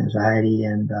stress and anxiety,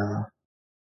 and uh,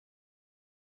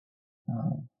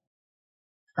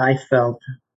 I felt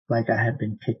like I had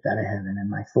been kicked out of heaven. And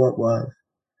my thought was,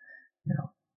 you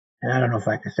know, and I don't know if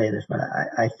I could say this, but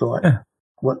I thought, Yeah.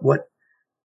 what,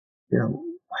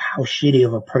 how shitty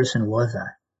of a person was I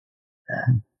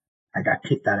that I got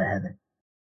kicked out of heaven?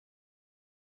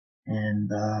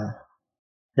 And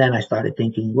then I started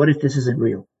thinking, what if this isn't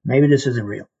real? Maybe this isn't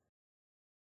real.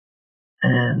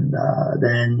 And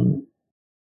then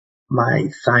my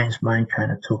science mind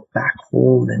kind of took back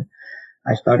hold, and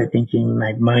I started thinking,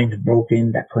 my mind's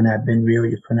broken. That couldn't have been real.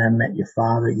 You couldn't have met your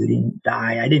father. You didn't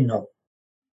die. I didn't know.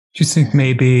 Do you think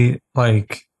maybe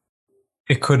like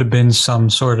it could have been some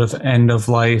sort of end of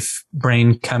life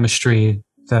brain chemistry,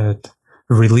 that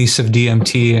release of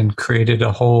DMT and created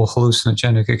a whole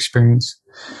hallucinogenic experience?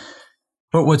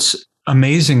 But what's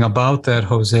amazing about that,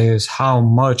 Jose, is how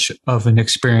much of an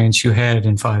experience you had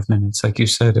in 5 minutes. Like you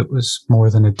said, it was more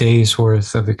than a day's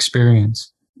worth of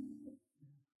experience.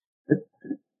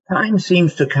 Time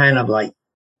seems to kind of like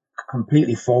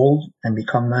completely fold and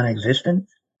become non-existent.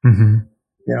 Mm-hmm.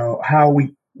 How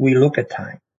we look at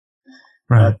time.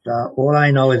 Right. But all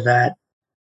I know is that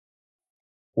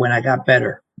when I got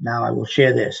better, now I will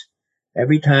share this.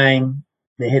 Every time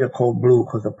they hit a cold blue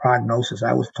because of prognosis,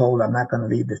 I was told I'm not going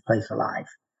to leave this place alive.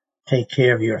 Take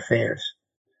care of your affairs.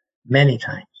 Many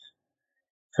times.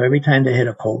 So every time they hit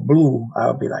a cold blue,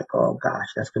 I'll be like, oh gosh,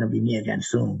 that's going to be me again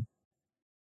soon.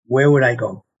 Where would I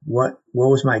go? What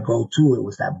was my go-to? It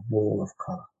was that bowl of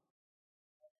color.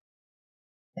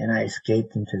 And I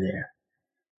escaped into there.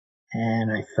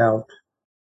 And I felt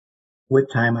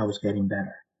with time I was getting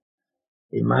better.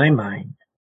 In my mind,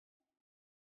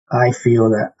 I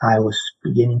feel that I was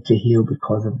beginning to heal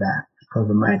because of that, because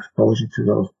of my exposure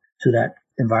to that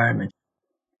environment.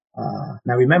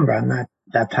 Now remember, I'm not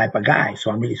that type of guy,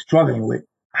 so I'm really struggling with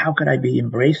how could I be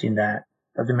embracing that?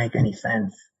 Doesn't make any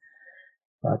sense.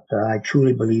 But I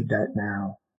truly believe that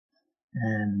now.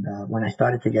 And when I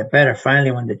started to get better,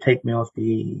 finally, when they take me off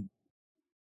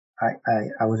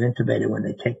I was intubated. When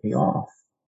they take me off,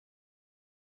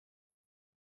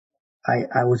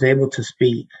 I was able to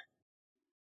speak.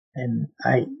 And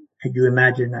could you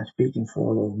imagine not speaking for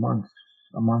all those months,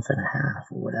 a month and a half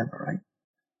or whatever, right?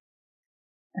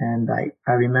 And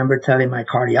I remember telling my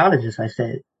cardiologist, I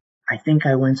said, I think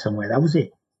I went somewhere. That was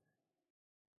it.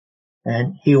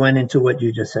 And he went into what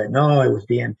you just said. No, it was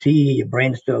DMT. Your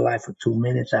brain's still alive for 2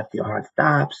 minutes after your heart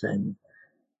stops. And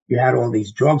you had all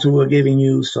these drugs we were giving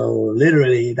you. So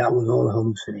literally that was all a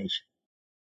hallucination.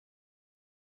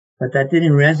 But that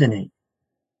didn't resonate.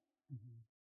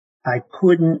 I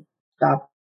couldn't stop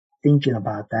thinking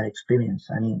about that experience.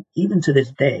 I mean, even to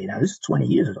this day, now this is 20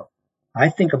 years ago, I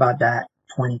think about that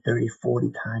 20, 30,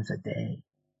 40 times a day.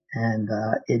 And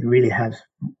it really has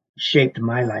shaped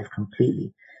my life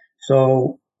completely.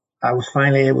 So I was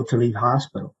finally able to leave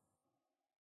hospital.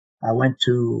 I went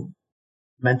to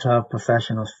mental health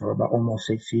professionals for about almost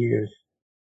 6 years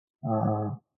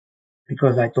uh,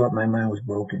 because I thought my mind was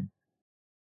broken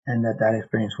and that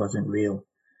experience wasn't real.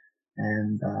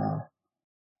 And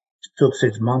it took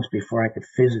 6 months before I could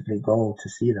physically go to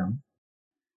see them.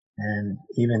 And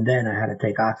even then, I had to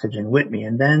take oxygen with me.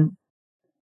 And then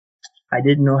I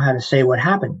didn't know how to say what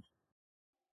happened.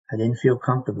 I didn't feel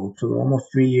comfortable till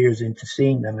almost 3 years into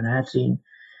seeing them. And I had seen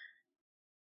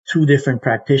two different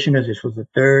practitioners. This was the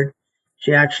third.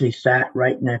 She actually sat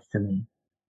right next to me.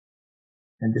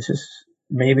 And this is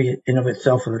maybe in of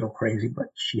itself a little crazy, but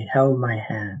she held my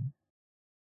hand.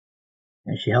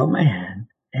 And she held my hand,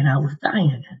 and I was dying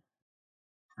again.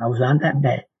 I was on that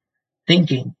bed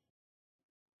thinking,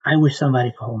 I wish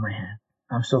somebody could hold my hand.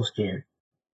 I'm so scared.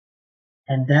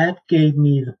 And that gave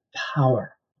me the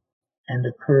power and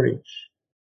the courage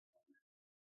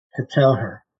to tell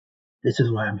her, this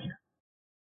is why I'm here.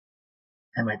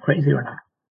 Am I crazy or not?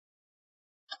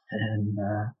 And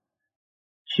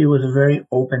she was a very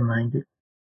open-minded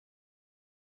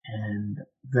and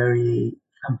very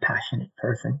compassionate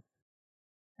person,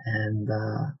 and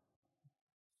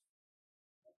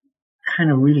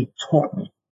kind of really taught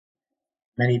me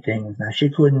many things. Now, she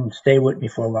couldn't stay with me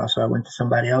for a while, so I went to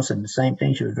somebody else, and the same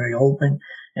thing. She was very open,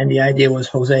 and the idea was,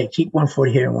 Jose, keep 1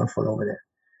 foot here and 1 foot over there.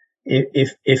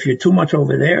 If you're too much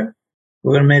over there,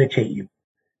 we're going to medicate you.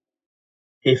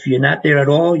 If you're not there at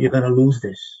all, you're going to lose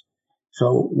this.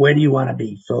 So where do you want to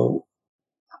be? So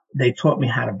they taught me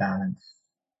how to balance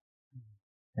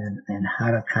and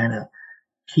how to kind of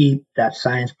keep that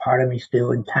science part of me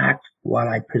still intact while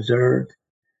I preserved.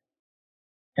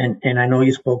 And I know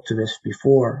you spoke to this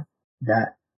before,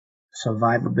 that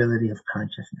survivability of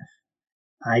consciousness.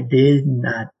 I did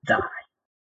not die.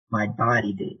 My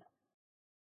body did.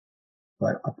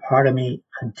 But a part of me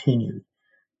continued.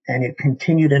 And it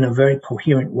continued in a very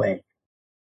coherent way.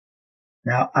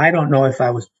 Now, I don't know if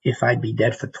I'd be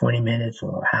dead for 20 minutes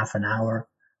or half an hour.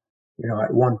 You know,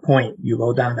 at one point you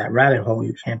go down that rabbit hole,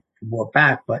 you can't walk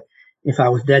back. But if I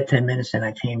was dead 10 minutes and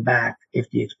I came back, if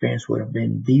the experience would have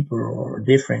been deeper or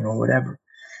different or whatever.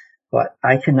 But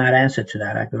I cannot answer to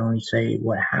that. I could only say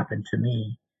what happened to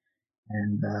me.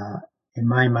 And in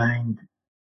my mind,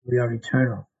 we are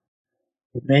eternal.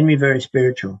 It made me very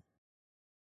spiritual.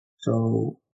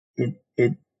 So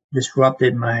it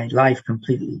disrupted my life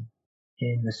completely,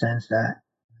 in the sense that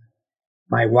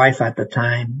my wife at the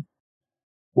time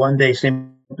one day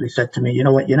simply said to me, you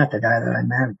know what, you're not the guy that I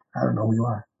married. I don't know who you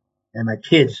are. And my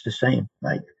kids the same.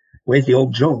 Like, where's the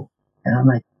old Joe? And I'm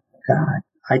like, God,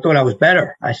 I thought I was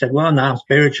better. I said, well, now I'm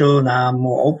spiritual. Now I'm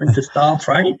more open to stuff,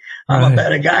 right? I'm Right. a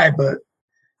better guy. But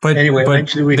anyway, but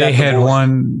eventually we they got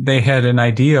divorced. they had an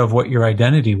idea of what your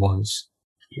identity was.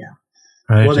 Yeah.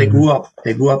 Right. Well, they grew up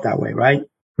that way, right? Kind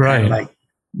Right. of like,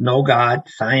 no God,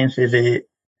 science is it.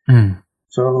 Mm.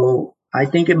 So I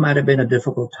think it might have been a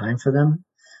difficult time for them.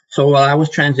 So while I was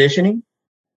transitioning,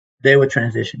 they were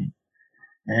transitioning.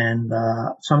 And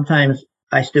sometimes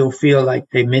I still feel like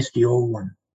they missed the old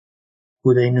one,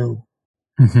 who they knew,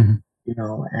 Mm-hmm. you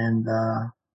know. And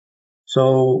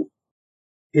so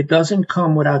it doesn't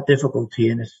come without difficulty.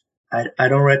 And I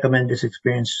don't recommend this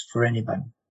experience for anybody.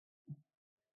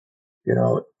 You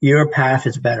know, your path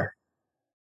is better,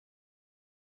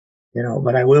 you know,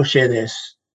 but I will share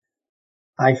this.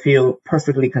 I feel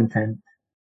perfectly content.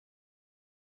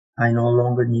 I no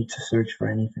longer need to search for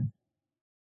anything.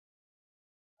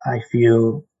 I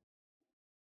feel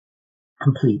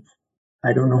complete.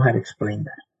 I don't know how to explain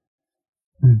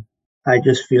that. Mm. I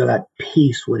just feel at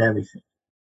peace with everything,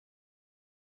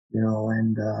 you know,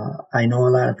 and I know a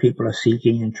lot of people are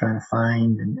seeking and trying to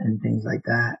find and things like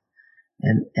that.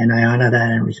 And I honor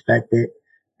that and respect it.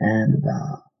 And,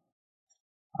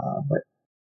 but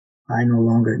I no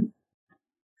longer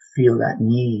feel that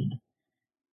need.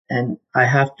 And I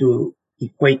have to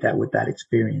equate that with that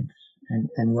experience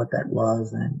and what that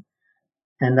was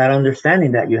and that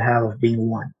understanding that you have of being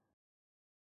one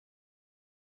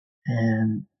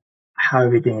and how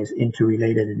everything is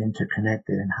interrelated and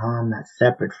interconnected and how I'm not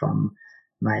separate from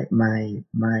my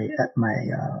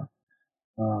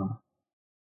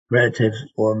relatives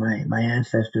or my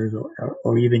ancestors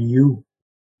or even you.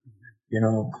 You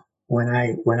know, when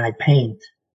I paint,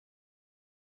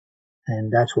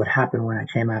 and that's what happened when I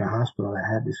came out of hospital,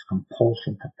 I had this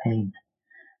compulsion to paint.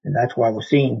 And that's why we're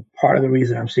seeing, part of the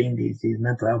reason I'm seeing these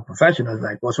mental health professionals,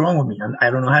 like, what's wrong with me? I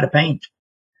don't know how to paint.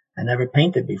 I never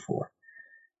painted before.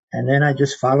 And then I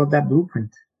just followed that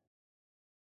blueprint.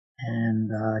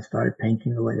 And I started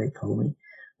painting the way they told me,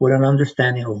 with an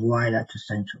understanding of why that's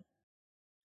essential.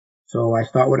 So I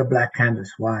start with a black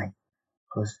canvas. Why?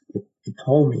 Because it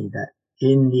told me that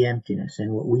in the emptiness,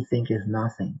 in what we think is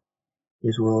nothing,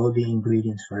 is where all the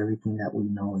ingredients for everything that we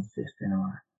know exist and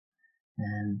are.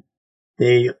 And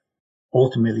they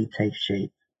ultimately take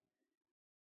shape.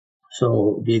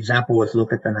 So the example was,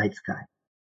 look at the night sky.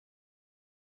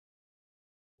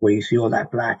 Where you see all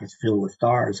that black, it's filled with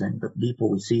stars, and the deeper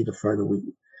we see, the further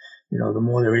the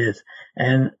more there is.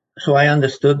 And so I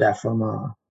understood that from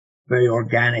a very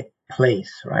organic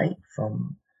place, right?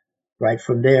 Right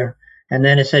from there. And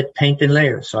then it said paint in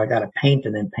layers. So I got to paint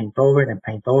and then paint over it and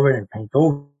paint over it and paint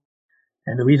over it.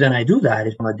 And the reason I do that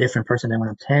is I'm a different person than when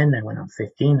I'm 10, than when I'm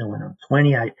 15, than when I'm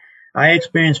 20. I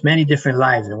experienced many different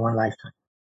lives in one lifetime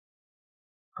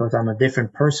because I'm a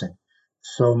different person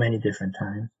so many different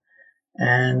times.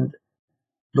 And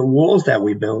the walls that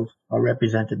we build are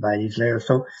represented by these layers.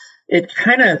 So it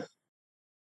kind of,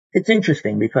 it's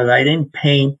interesting because I didn't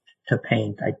paint to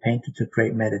paint. I painted to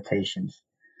create meditations,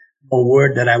 a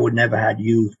word that I would never had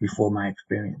used before my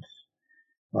experience.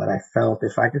 But I felt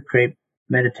if I could create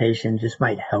meditation, this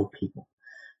might help people.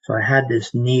 So I had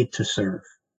this need to serve.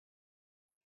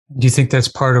 Do you think that's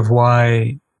part of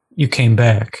why you came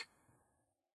back?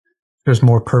 There's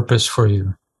more purpose for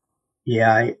you.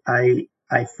 Yeah,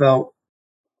 I felt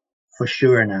for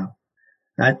sure now.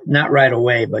 Not right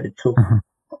away, but it took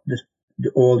this,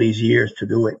 all these years to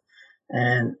do it.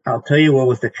 And I'll tell you what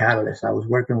was the catalyst. I was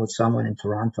working with someone in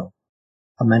Toronto,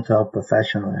 a mental health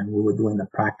professional, and we were doing the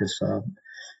practice of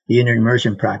the inner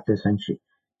immersion practice. And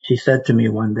she said to me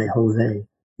one day, Jose,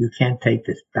 you can't take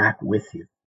this back with you.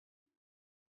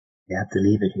 You have to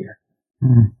leave it here.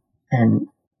 Mm. And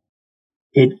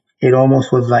it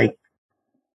almost was like,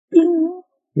 you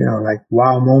know, like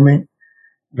wow moment.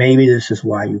 Maybe this is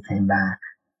why you came back.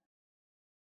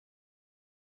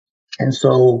 And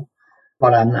so,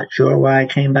 but I'm not sure why I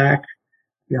came back.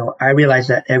 You know, I realized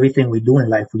that everything we do in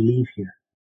life, we leave here.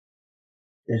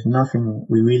 There's nothing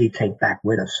we really take back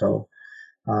with us. So,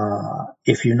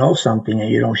 if you know something and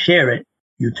you don't share it,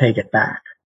 you take it back.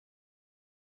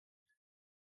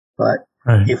 But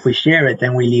Right. if we share it,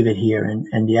 then we leave it here.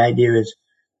 And the idea is,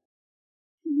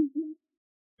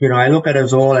 you know, I look at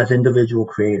us all as individual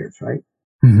creators, right?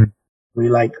 Mm-hmm. We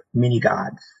like mini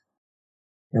gods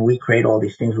and we create all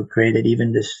these things. We created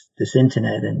even this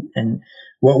internet and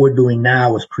what we're doing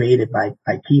now was created by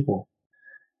people.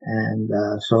 And,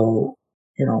 so,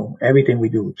 you know, everything we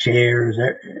do, chairs,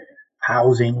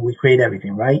 housing, we create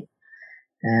everything, right?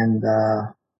 And,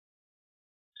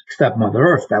 except Mother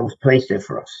Earth that was placed there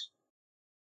for us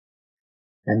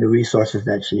and the resources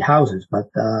that she houses. But,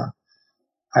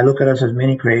 I look at us as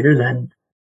mini creators and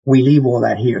we leave all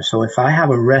that here. So if I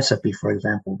have a recipe, for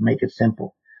example, make it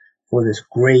simple for this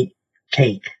great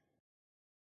cake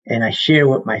and I share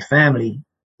with my family,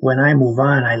 when I move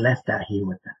on, I left that here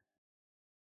with them.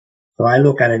 So I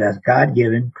look at it as God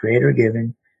given, creator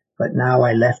given, but now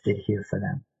I left it here for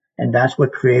them. And that's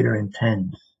what creator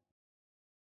intends.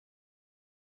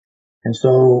 And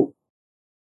so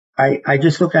I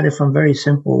just look at it from a very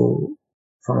simple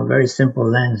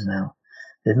lens now.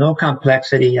 There's no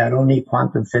complexity. I don't need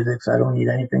quantum physics. I don't need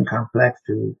anything complex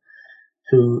to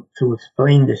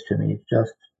explain this to me. It's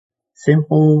just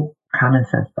simple, common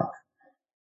sense stuff.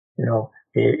 You know,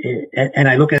 and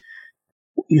I look at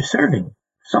you serving.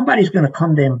 Somebody's going to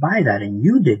come there and buy that, and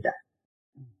you did that.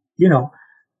 You know,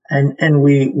 and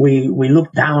we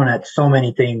look down at so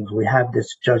many things. We have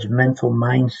this judgmental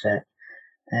mindset,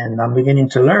 and I'm beginning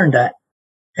to learn that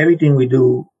everything we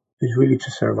do is really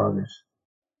to serve others.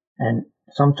 And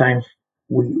sometimes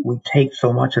we take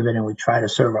so much of it and we try to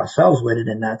serve ourselves with it,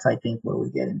 and that's I think where we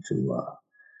get into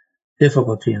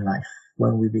difficulty in life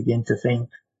when we begin to think,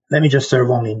 let me just serve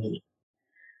only me.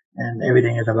 And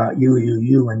everything is about you.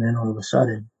 And then all of a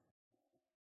sudden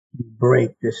you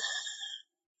break this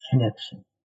connection.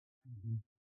 Mm-hmm.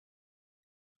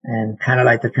 And kind of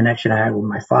like the connection I had with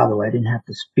my father, where I didn't have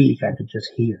to speak. I could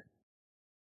just hear.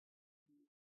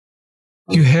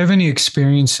 Do you have any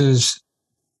experiences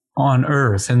on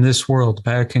earth in this world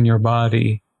back in your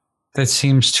body that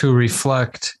seems to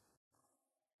reflect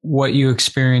what you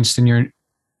experienced in your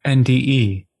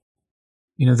NDE?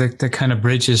 You know, that kind of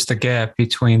bridges the gap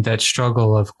between that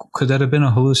struggle of, could that have been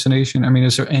a hallucination? I mean,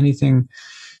 is there anything,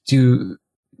 do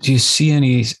you see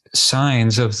any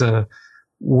signs of the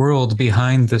world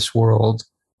behind this world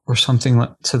or something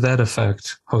to that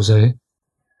effect, Jose?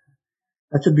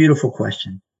 That's a beautiful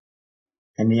question.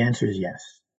 And the answer is yes.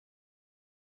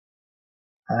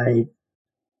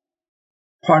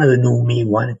 Part of the new me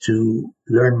wanted to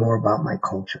learn more about my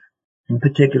culture, in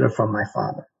particular from my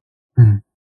father. Mm-hmm.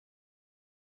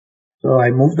 So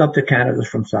I moved up to Canada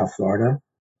from South Florida.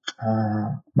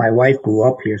 My wife grew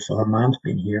up here, so her mom's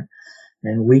been here.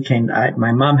 And we came,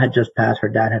 my mom had just passed, her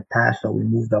dad had passed, so we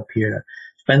moved up here to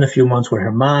spend a few months with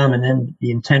her mom, and then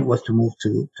the intent was to move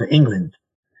to England.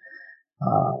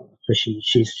 So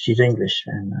she's English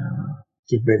and,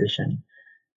 she's British, and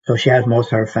so she has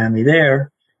most of her family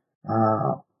there.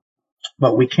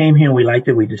 But we came here and we liked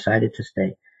it, we decided to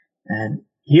stay. And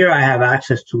here I have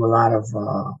access to a lot of,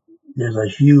 there's a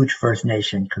huge First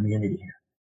Nation community here.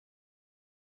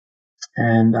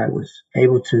 And I was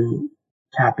able to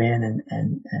tap in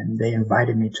and they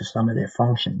invited me to some of their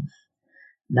functions.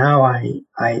 now I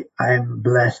am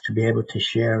blessed to be able to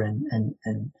share and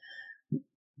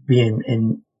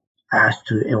being asked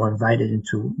to or invited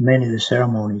into many of the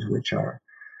ceremonies, which are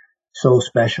so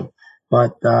special.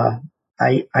 But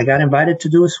I got invited to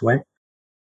do a sweat,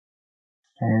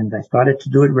 and I started to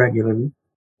do it regularly,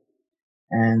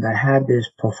 and I had this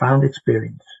profound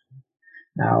experience.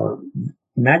 Now,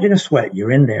 imagine a sweat.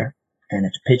 You're in there, and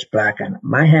it's pitch black, and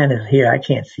my hand is here. I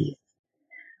can't see it.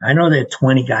 I know there are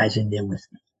 20 guys in there with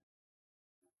me,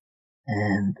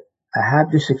 and I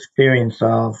have this experience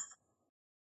of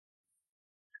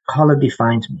color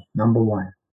defines me. Number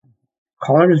one,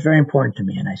 color is very important to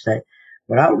me. And I said,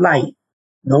 without light,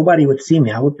 nobody would see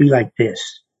me. I would be like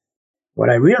this. What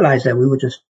I realized that we were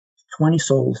just 20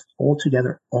 souls all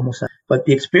together, almost. But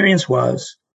the experience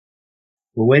was,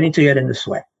 we're waiting to get in the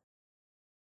sweat.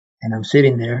 And I'm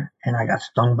sitting there and I got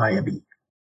stung by a bee.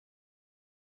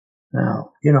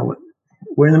 Now,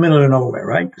 we're in the middle of nowhere,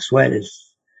 right? The sweat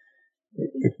it's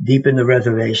deep in the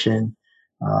reservation.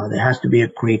 There has to be a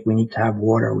creek. We need to have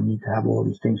water. We need to have all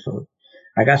these things. So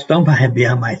I got stung by a bee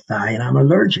on my thigh and I'm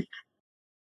allergic.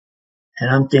 And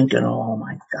I'm thinking, oh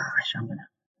my gosh,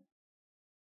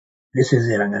 this is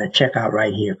it. I'm going to check out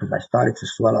right here because I started to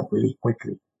swell up really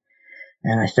quickly.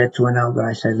 And I said to an elder,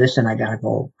 I said, listen, I got to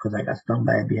go because I got stung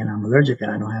by a bee and I'm allergic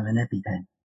and I don't have an EpiPen.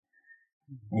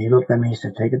 And he looked at me, he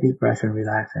said, take a deep breath and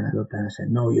relax. And I looked at him and said,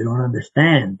 no, you don't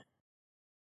understand.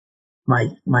 My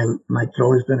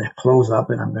throat is going to close up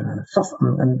and I'm going to suffer.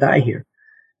 I'm going to die here.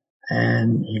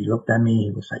 And he looked at me.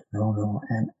 He was like, no.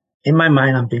 And in my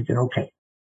mind, I'm thinking, okay,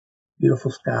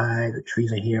 beautiful sky. The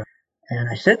trees are here. And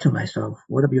I said to myself,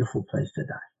 what a beautiful place to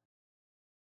die.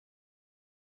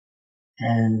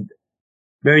 And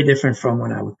very different from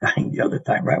when I was dying the other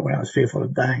time, right? When I was fearful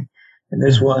of dying. And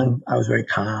this one, I was very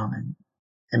calm and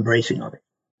embracing of it.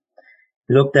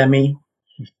 He looked at me.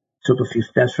 He took a few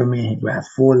steps from me and he grabbed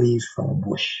 4 leaves from a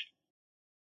bush.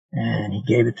 And he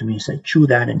gave it to me and said, chew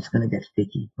that and it's going to get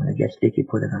sticky. When it gets sticky,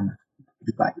 put it on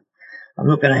the bite. I'm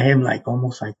looking at him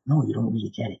almost like, no, you don't really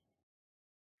get it.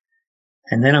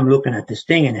 And then I'm looking at this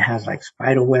thing and it has like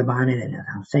spider web on it. And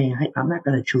I'm saying, hey, I'm not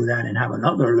going to chew that and have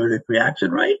another allergic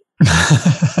reaction, right?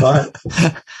 But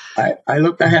I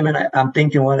looked at him and I'm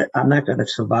thinking, well, I'm not going to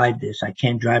survive this. I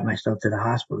can't drive myself to the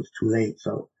hospital. It's too late.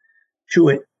 So chew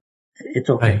it. It's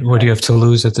okay. Right. What do you have to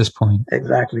lose at this point?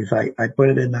 Exactly. So I put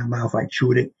it in my mouth. I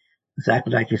chewed it.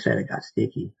 Exactly like you said, it got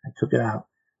sticky. I took it out,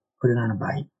 put it on a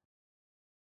bite.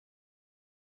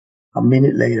 A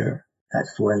minute later, that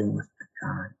swelling was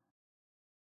gone.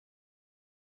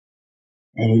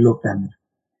 And he looked at me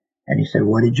and he said,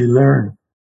 what did you learn?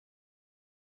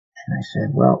 And I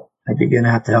said, well, I think you're going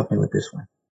to have to help me with this one.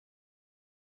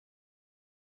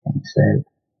 And he said,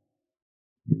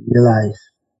 you realize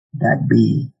that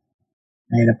bee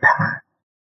made a pact,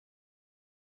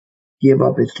 give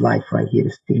up its life right here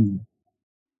to sting you.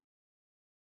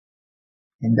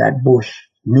 And that bush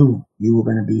knew you were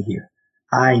going to be here.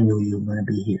 I knew you were going to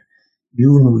be here.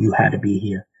 You knew you had to be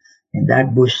here. And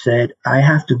that bush said, I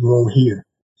have to grow here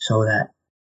so that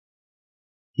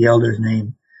the elder's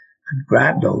name could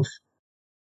grab those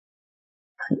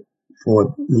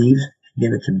 4 leaves and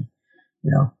give it to me,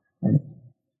 and his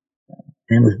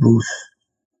name was Bruce.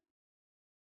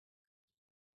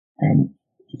 And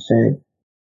he said,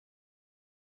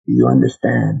 do you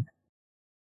understand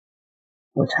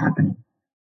what's happening?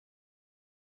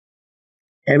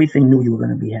 Everything knew you were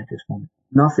going to be at this moment.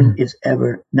 Nothing is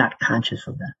ever not conscious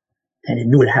of that. And it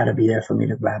knew it had to be there for me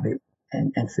to grab it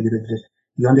and for you to just,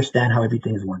 you understand how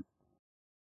everything is one.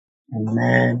 And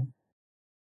man,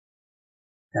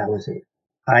 that was it.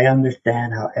 I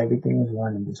understand how everything is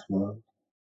one in this world.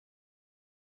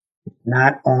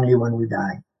 Not only when we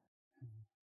die.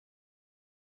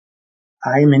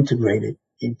 I am integrated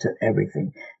into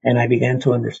everything. And I began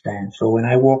to understand. So when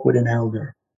I walk with an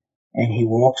elder and he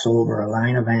walks over a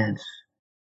line of ants,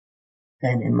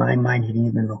 and in my mind, he didn't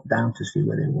even look down to see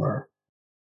where they were.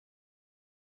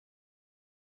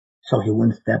 So he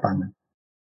wouldn't step on them.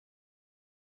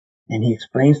 And he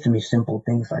explains to me simple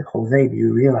things like, Jose, do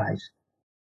you realize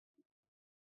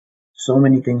so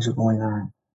many things are going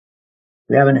on?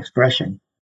 We have an expression.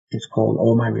 It's called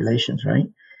all my relations, right?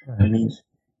 It means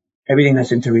everything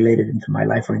that's interrelated into my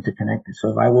life are interconnected.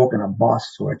 So if I walk in a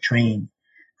bus or a train,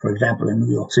 for example, in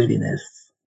New York City, and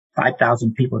there's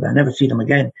 5,000 people that I never see them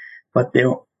again, but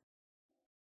they're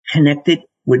connected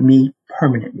with me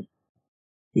permanently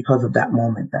because of that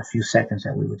moment, that few seconds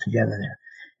that we were together there.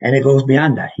 And it goes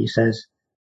beyond that. He says,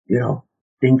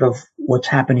 think of what's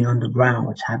happening underground,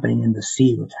 what's happening in the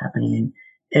sea, what's happening in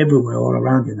everywhere, all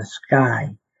around you, in the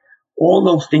sky. All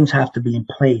those things have to be in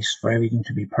place for everything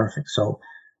to be perfect. So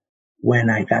when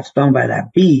I got stung by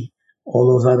that bee, all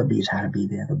those other bees had to be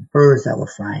there. The birds that were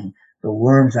flying, the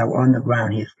worms that were on the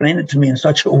ground. He explained it to me in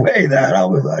such a way that I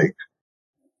was like,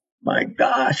 my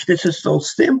gosh, this is so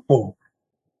simple.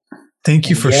 Thank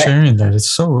you And for yet, sharing that. It's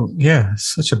so, yeah,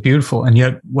 such a beautiful, and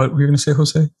yet what were you going to say,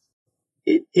 Jose?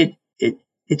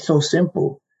 it's so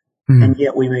simple. Mm. And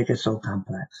yet we make it so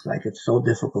complex. Like it's so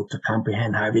difficult to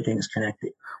comprehend how everything is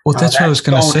connected. Well, that's what I was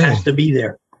going to say. Has to be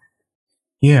there.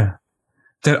 Yeah.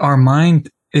 That our mind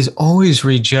is always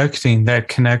rejecting that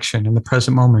connection in the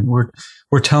present moment.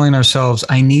 We're telling ourselves,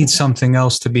 I need something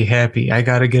else to be happy. I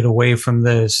got to get away from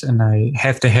this and I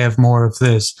have to have more of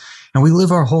this. And we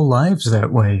live our whole lives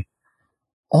that way.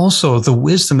 Also, the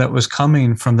wisdom that was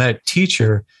coming from that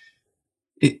teacher,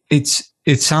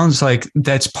 it sounds like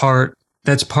that's part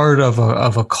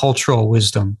of a cultural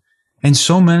wisdom. And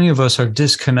so many of us are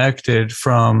disconnected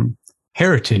from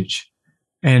heritage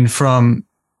and from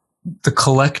the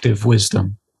collective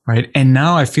wisdom, right? And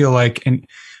now I feel like, and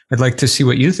I'd like to see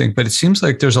what you think, but it seems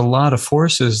like there's a lot of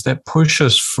forces that push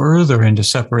us further into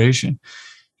separation.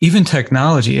 Even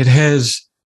technology, it has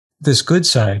this good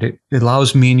side. It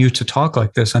allows me and you to talk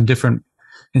like this in different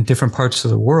parts of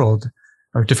the world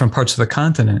or different parts of the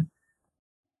continent.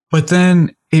 But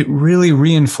then it really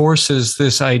reinforces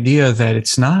this idea that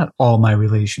it's not all my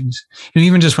relations. And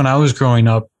even just when I was growing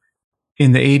up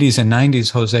in the 80s and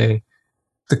 90s, Jose,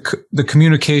 the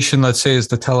communication, let's say, is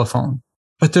the telephone.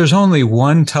 But there's only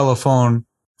one telephone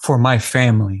for my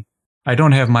family. I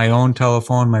don't have my own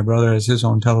telephone. My brother has his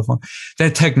own telephone.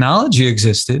 That technology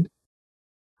existed,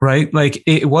 right? Like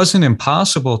it wasn't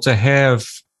impossible to have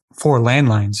 4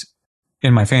 landlines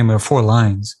in my family or 4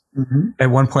 lines. Mm-hmm.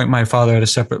 At one point, my father had a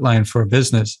separate line for a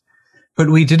business, but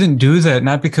we didn't do that,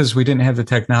 not because we didn't have the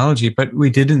technology, but we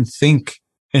didn't think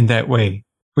in that way.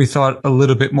 We thought a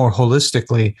little bit more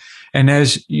holistically. And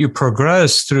as you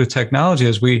progress through technology,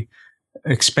 as we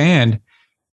expand,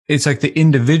 it's like the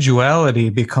individuality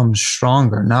becomes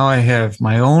stronger. Now I have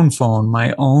my own phone,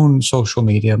 my own social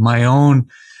media, my own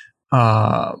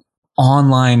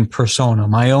online persona,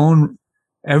 my own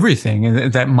everything.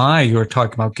 And that you're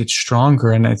talking about gets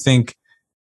stronger. And I think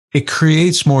it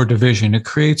creates more division. It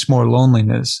creates more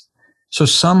loneliness. So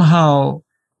somehow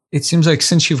it seems like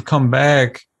since you've come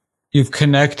back, you've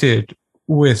connected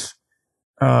with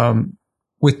the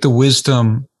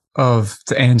wisdom of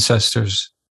the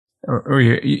ancestors, or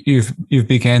you've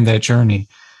began that journey.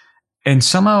 And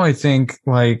somehow I think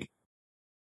like,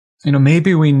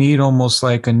 maybe we need almost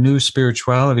like a new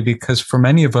spirituality, because for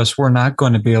many of us, we're not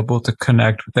going to be able to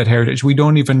connect with that heritage. We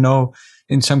don't even know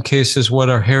in some cases what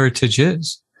our heritage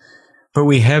is, but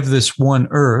we have this one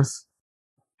earth,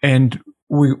 and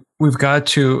we've got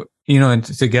to, and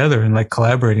together and like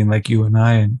collaborating like you and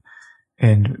I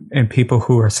and people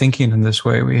who are thinking in this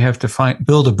way, we have to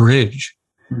build a bridge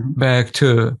back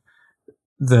to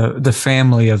the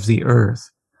family of the earth.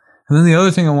 And then the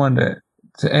other thing I wanted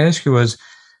to ask you was,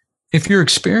 if your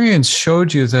experience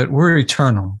showed you that we're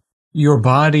eternal, your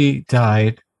body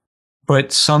died,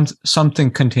 but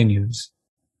something continues.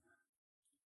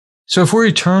 So if we're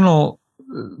eternal,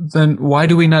 then why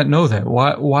do we not know that?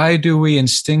 Why do we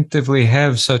instinctively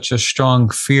have such a strong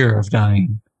fear of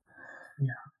dying?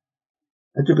 Yeah,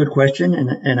 that's a good question,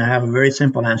 and I have a very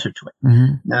simple answer to it.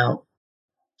 Mm-hmm. Now,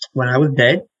 when I was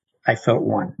dead, I felt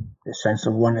one, the sense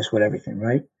of oneness with everything,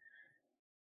 right?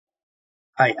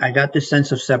 I got this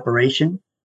sense of separation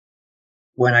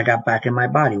when I got back in my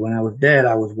body. When I was dead,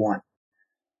 I was one.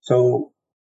 So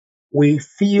we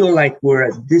feel like we're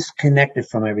disconnected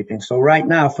from everything. So right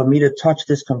now, for me to touch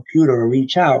this computer or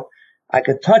reach out, I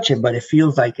could touch it, but it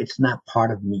feels like it's not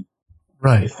part of me.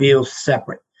 Right. It feels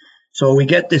separate. So we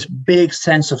get this big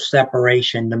sense of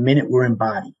separation the minute we're in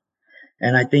body.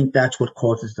 And I think that's what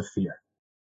causes the fear.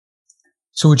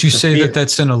 So would you say that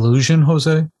that's an illusion,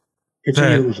 Jose? It's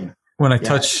an illusion. When I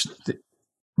touch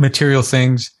material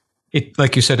things, it,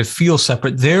 like you said, it feels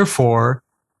separate. Therefore,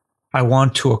 I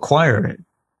want to acquire it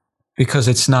because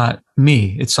it's not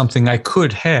me. It's something I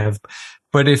could have.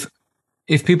 But if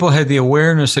people had the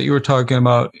awareness that you were talking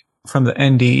about from the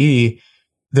NDE,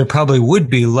 there probably would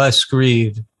be less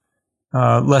greed,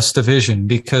 less division,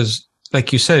 because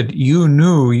like you said, you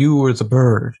knew you were the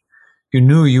bird. You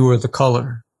knew you were the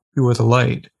color. You were the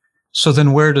light. So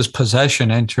then where does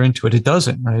possession enter into it? It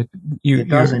doesn't, right? It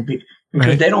doesn't, because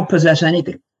right? They don't possess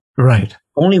anything. Right.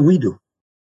 Only we do.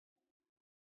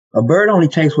 A bird only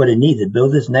takes what it needs. It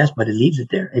builds its nest, but it leaves it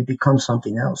there. It becomes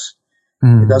something else.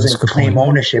 It doesn't claim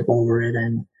ownership over it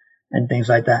and things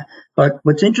like that. But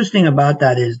what's interesting about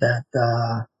that is that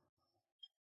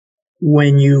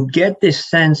when you get this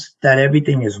sense that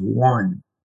everything is one,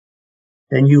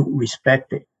 then you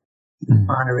respect it. You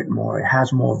honor it more. It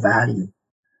has more value.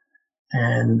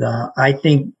 And I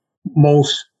think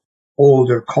most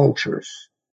older cultures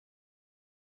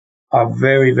are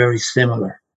very, very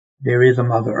similar. There is a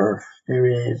Mother Earth. There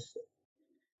is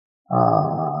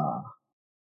a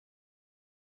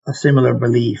similar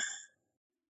belief.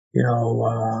 You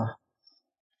know,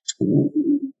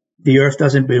 the earth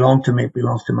doesn't belong to me, it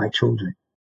belongs to my children.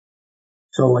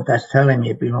 So what that's telling me,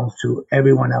 it belongs to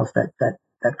everyone else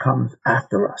that comes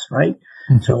after us, right?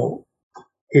 Mm-hmm. So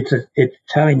it's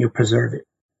telling you preserve it.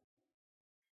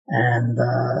 And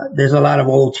there's a lot of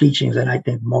old teachings, and I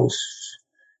think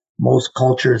most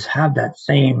cultures have that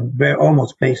same, very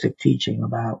almost basic teaching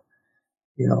about,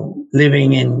 you know,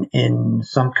 living in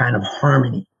some kind of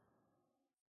harmony.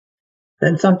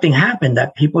 Then something happened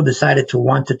that people decided to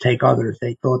want to take others.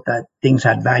 They thought that things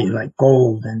had value, like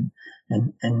gold and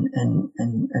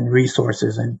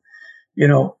resources. And, you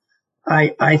know,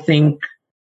 I think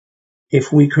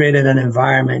if we created an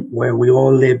environment where we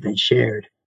all lived and shared,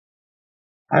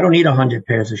 I don't need 100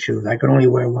 pairs of shoes. I can only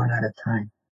wear one at a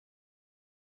time.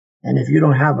 And if you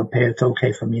don't have a pair, it's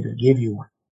okay for me to give you one.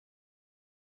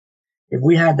 If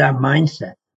we had that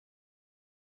mindset,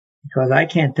 because I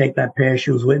can't take that pair of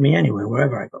shoes with me anywhere,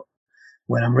 wherever I go,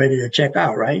 when I'm ready to check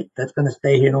out, right? That's going to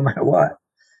stay here no matter what.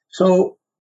 So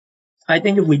I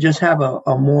think if we just have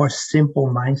a more simple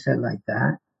mindset like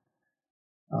that,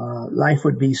 life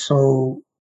would be so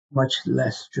much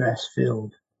less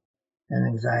stress-filled and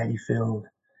anxiety-filled.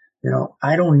 You know,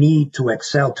 I don't need to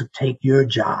excel to take your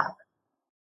job.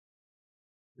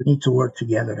 We need to work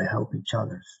together to help each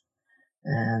other.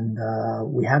 And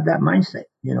we have that mindset.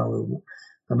 You know,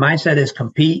 the mindset is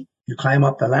compete, you climb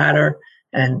up the ladder,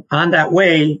 and on that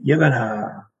way, you're going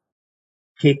to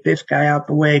kick this guy out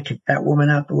the way, kick that woman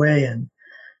out the way, and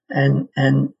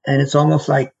it's almost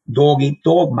like dog eat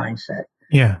dog mindset.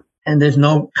 Yeah. And there's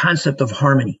no concept of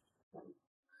harmony.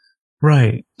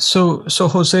 Right. So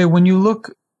Jose, when you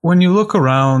look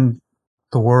around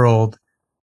the world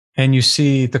and you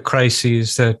see the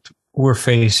crises that we're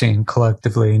facing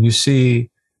collectively, and you see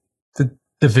the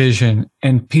division,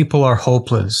 and people are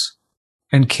hopeless,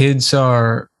 and kids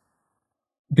are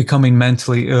becoming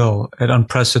mentally ill at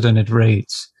unprecedented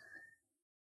rates.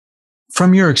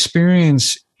 From your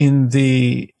experience in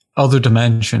the other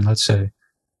dimension, let's say,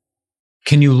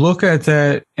 can you look at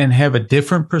that and have a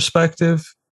different perspective?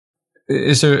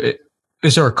 Is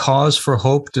there a cause for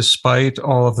hope despite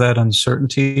all of that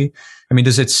uncertainty? I mean,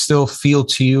 does it still feel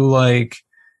to you like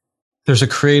there's a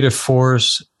creative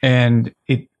force, and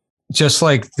it, just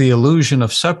like the illusion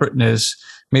of separateness,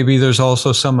 maybe there's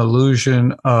also some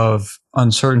illusion of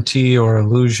uncertainty or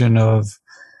illusion of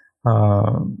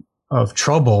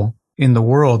trouble in the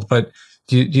world, but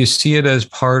do you see it as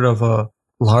part of a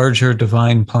larger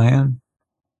divine plan?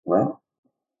 Well,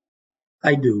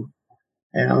 I do.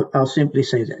 And I'll simply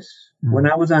say this. Mm-hmm. When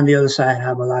I was on the other side, I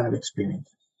have a lot of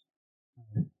experiences.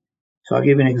 Mm-hmm. So I'll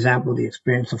give you an example of the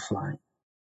experience of flying.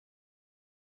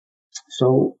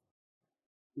 So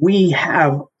we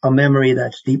have a memory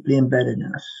that's deeply embedded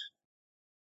in us,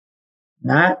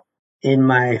 not in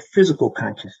my physical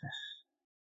consciousness,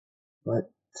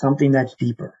 but something that's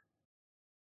deeper.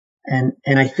 And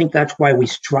I think that's why we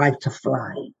strive to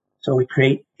fly. So we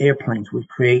create airplanes, we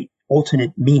create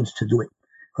alternate means to do it,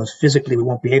 because physically we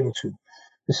won't be able to.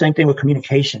 The same thing with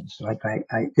communications. Like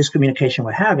this communication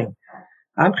we're having,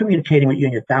 I'm communicating with you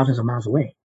and you're thousands of miles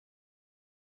away.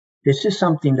 This is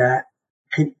something that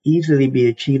could easily be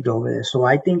achieved over there. So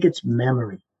I think it's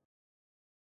memory.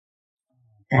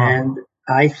 Wow. And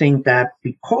I think that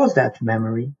because that's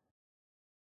memory,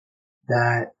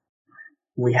 that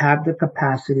we have the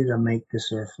capacity to make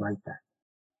this earth like that.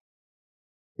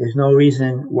 There's no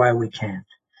reason why we can't.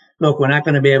 Look, we're not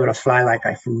going to be able to fly like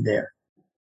I flew there.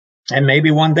 And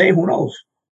maybe one day, who knows,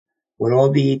 with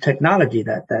all the technology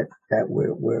that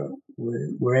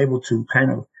we're able to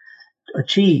kind of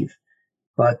achieve.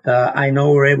 But I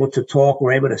know we're able to talk.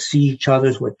 We're able to see each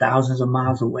other. We're thousands of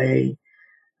miles away.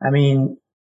 I mean,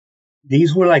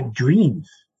 these were like dreams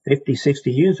 50,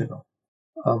 60 years ago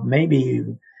of maybe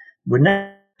would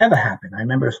never happen. I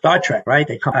remember Star Trek, right?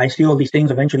 I see all these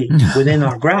things eventually within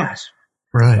our grasp,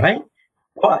 right?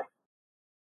 But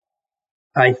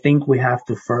I think we have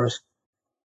to first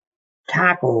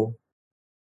tackle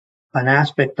an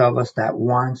aspect of us that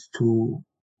wants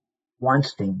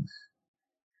things,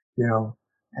 you know,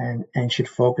 and should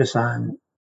focus on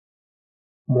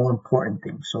more important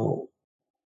things. So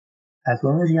as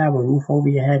long as you have a roof over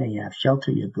your head and you have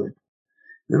shelter, you're good.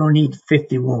 You don't need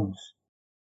 50 rooms.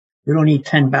 You don't need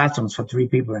 10 bathrooms for 3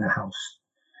 people in a house.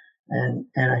 And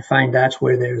I find that's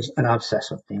where there's an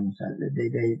obsess of things.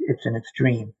 It's an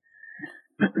extreme.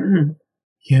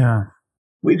 Yeah.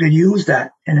 We could use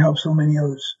that and help so many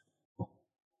others.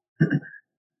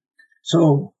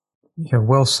 So, Yeah,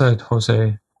 well said,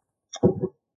 Jose.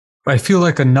 I feel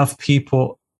like enough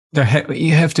people,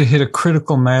 you have to hit a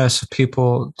critical mass of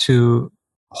people to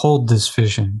hold this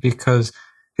vision, because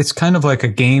it's kind of like a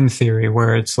game theory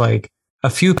where it's like a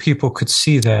few people could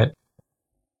see that.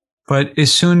 But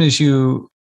as soon as you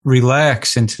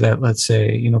relax into that, let's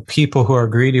say, people who are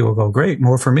greedy will go, great,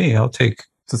 more for me. I'll take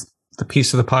the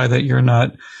piece of the pie that you're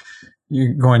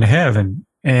going to have.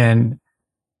 And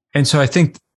so I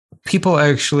think people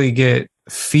actually get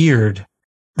feared.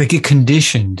 They get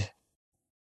conditioned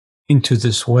into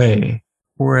this way,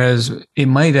 whereas it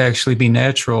might actually be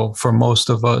natural for most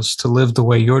of us to live the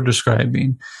way you're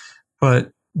describing.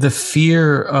 But the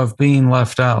fear of being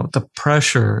left out, the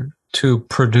pressure to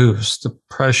produce, the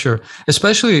pressure,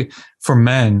 especially for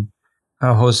men,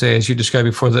 Jose, as you described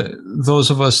before, those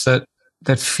of us that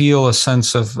feel a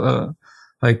sense of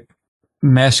like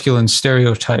masculine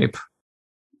stereotype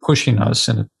pushing us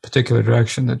in a particular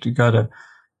direction, that you got to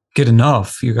get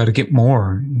enough, you got to get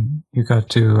more, you got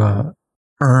to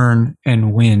earn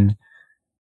and win.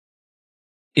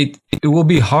 It will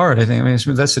be hard. I think. I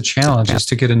mean, that's the challenge, is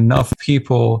to get enough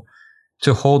people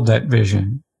to hold that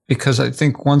vision. Because I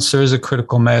think once there is a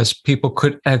critical mass, people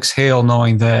could exhale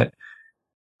knowing that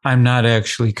I'm not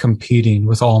actually competing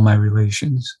with all my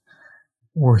relations.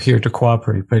 We're here to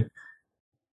cooperate, but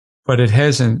it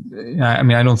hasn't. I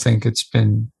mean, I don't think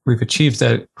we've achieved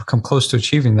that, come close to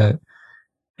achieving that,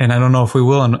 and I don't know if we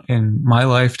will in my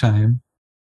lifetime.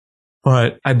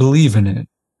 But I believe in it,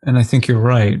 and I think you're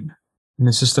right. And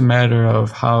it's just a matter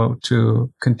of how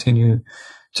to continue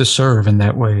to serve in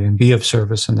that way and be of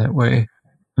service in that way.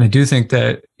 And I do think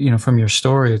that, from your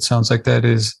story, it sounds like that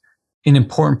is an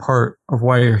important part of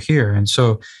why you're here. And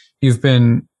so you've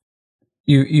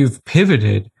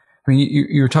pivoted. I mean,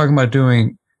 you were talking about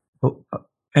doing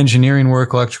engineering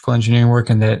work, electrical engineering work,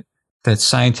 and that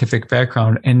scientific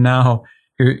background. And now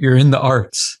you're in the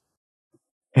arts,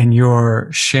 and you're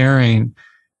sharing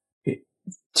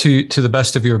to the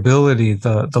best of your ability,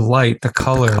 the light, the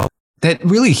color that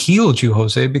really healed you,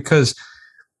 Jose, because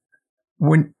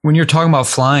when you're talking about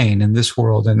flying in this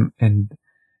world and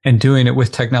doing it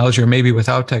with technology, or maybe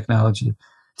without technology,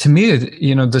 to me,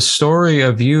 the story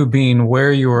of you being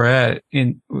where you were at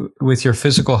with your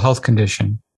physical health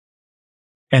condition,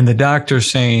 and the doctor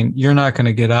saying, you're not going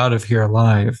to get out of here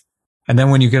alive. And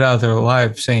then when you get out of there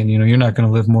alive, saying, you're not going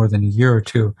to live more than a year or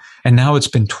two. And now it's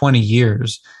been 20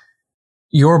 years.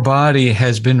 Your body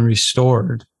has been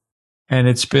restored, and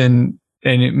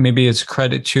maybe it's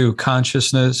credit to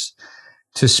consciousness,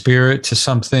 to spirit, to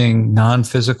something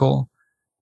non-physical.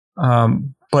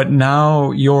 But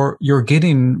now you're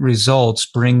getting results,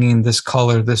 bringing this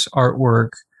color, this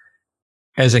artwork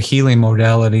as a healing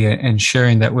modality, and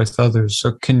sharing that with others.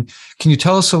 So can you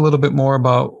tell us a little bit more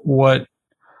about what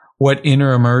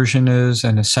inner immersion is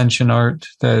and ascension art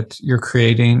that you're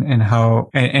creating, and how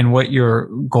and what your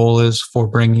goal is for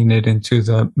bringing it into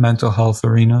the mental health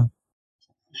arena?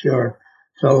 Sure.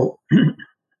 So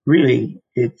really,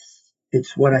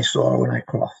 it's what I saw when I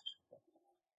crossed.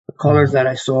 The colors that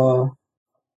I saw,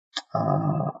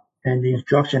 and the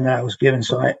instruction that I was given.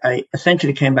 So I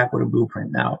essentially came back with a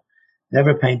blueprint. Now,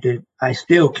 never painted. I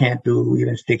still can't do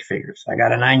even stick figures. I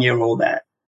got a 9-year-old that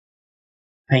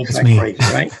paints like crazy,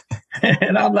 right?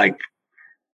 And I'm like,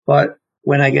 but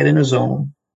when I get in a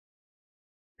zone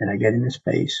and I get in a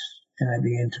space and I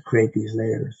begin to create these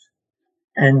layers,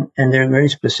 and they're very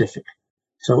specific.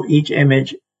 So each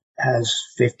image has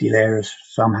 50 layers.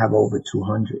 Some have over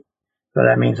 200. So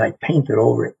that means I painted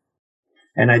over it.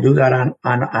 And I do that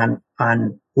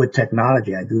on with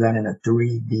technology. I do that in a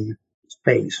 3D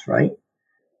space, right?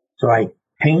 So I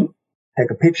paint,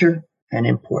 take a picture, and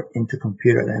import into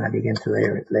computer. Then I begin to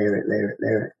layer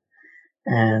it.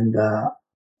 And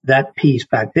that piece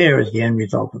back there is the end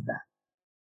result of that.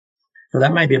 So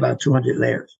that might be about 200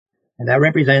 layers. And that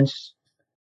represents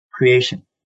creation.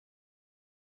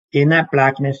 In that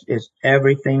blackness is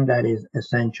everything that is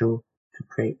essential to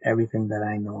create everything that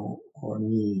I know or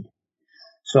need.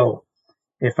 So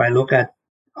if I look at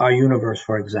our universe,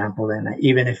 for example, and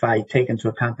even if I take into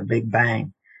account the Big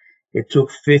Bang, it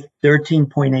took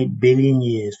 13.8 billion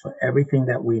years for everything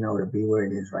that we know to be where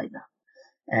it is right now.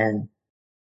 And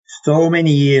so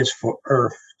many years for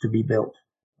Earth to be built,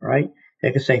 right?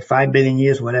 They could say 5 billion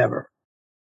years, whatever.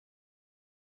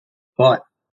 But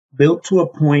built to a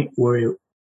point where it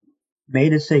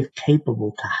made it safe,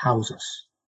 capable to house us.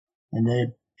 And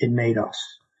then it made us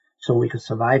so we could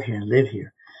survive here and live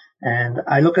here. And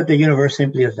I look at the universe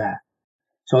simply as that.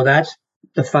 So that's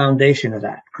the foundation of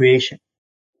that creation.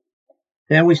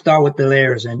 Then we start with the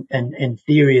layers, and in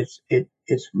theory,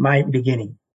 it's my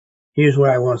beginning. Here's where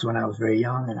I was when I was very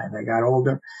young, and as I got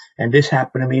older, and this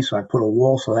happened to me, so I put a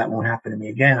wall so that won't happen to me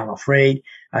again. I'm afraid.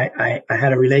 I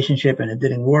had a relationship and it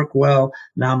didn't work well.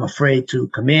 Now I'm afraid to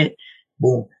commit.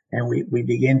 Boom. And we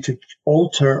begin to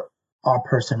alter our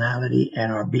personality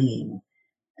and our being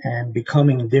and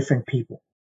becoming different people.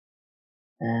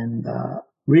 And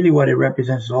really what it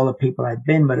represents is all the people I've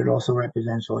been, but it also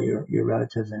represents all your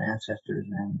relatives and ancestors.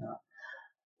 And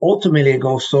ultimately, it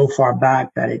goes so far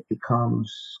back that it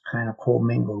becomes kind of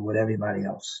commingled with everybody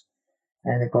else.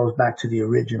 And it goes back to the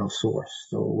original source,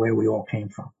 so where we all came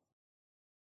from.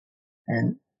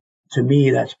 And to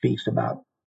me, that speaks about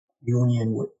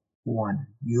union with one,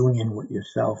 union with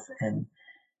yourself and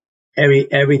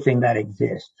everything that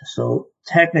exists. So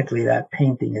technically, that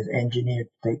painting is engineered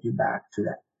to take you back to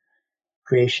that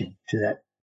creation, to that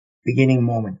beginning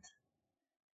moment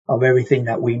of everything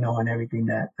that we know and everything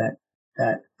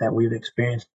that we've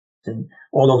experienced and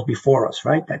all those before us,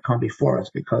 right? That come before us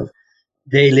because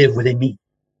they live within me,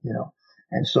 you know.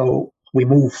 And so we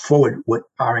move forward with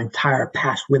our entire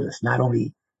past with us, not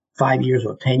only 5 years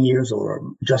or 10 years or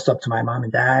just up to my mom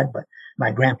and dad, but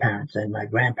my grandparents and my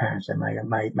grandparents and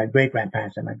my great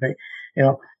grandparents and my great, you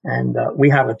know, and we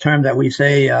have a term that we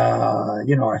say,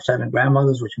 our 7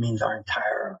 grandmothers, which means our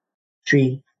entire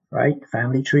tree, right?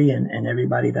 Family tree and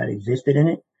everybody that existed in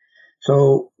it.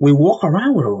 So we walk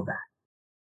around with all that.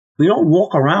 We don't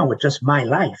walk around with just my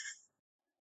life.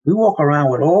 We walk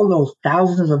around with all those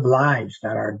thousands of lives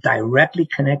that are directly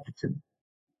connected to me.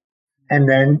 And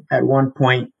then at one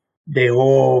point, they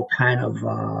all kind of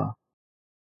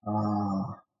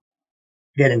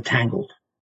get entangled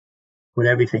with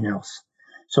everything else.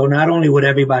 So not only with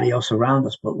everybody else around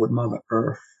us, but with Mother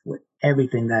Earth, with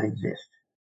everything that exists.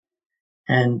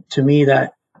 And to me,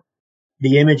 that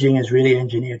the imaging is really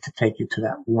engineered to take you to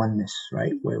that oneness,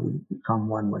 right? Where we become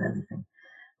one with everything.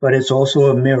 But it's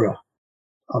also a mirror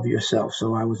of yourself.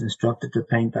 So I was instructed to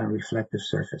paint on reflective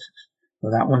surfaces.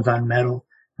 So that one's on metal.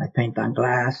 I paint on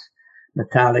glass,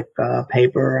 metallic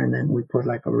paper, and then we put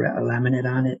like a laminate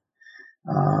on it.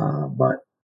 But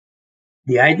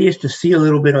the idea is to see a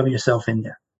little bit of yourself in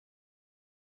there,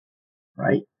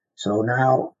 right? So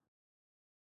now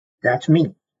that's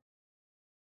me.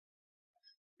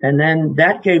 And then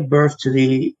that gave birth to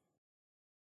the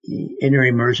inner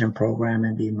immersion program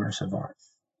and the immersive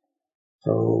arts.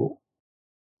 So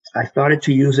I started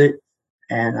to use it,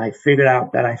 and I figured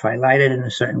out that if I light it in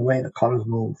a certain way, the colors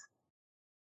move.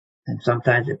 And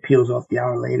sometimes it peels off the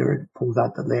hour later, it pulls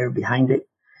out the layer behind it,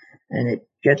 and it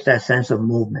gets that sense of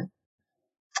movement.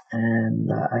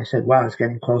 And I said, wow, it's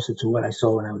getting closer to what I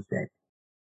saw when I was dead.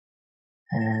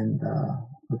 And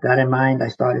with that in mind, I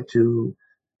started to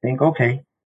think, okay,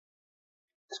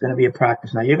 it's going to be a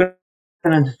practice. Now, you're going to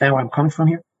understand where I'm coming from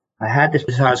here. I had this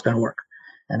is how it's going to work.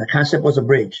 And the concept was a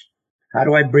bridge. How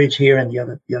do I bridge here and the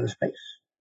other space?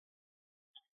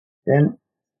 Then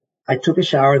I took a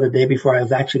shower the day before I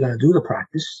was actually going to do the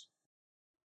practice.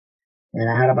 And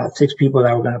I had about 6 people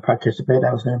that were going to participate.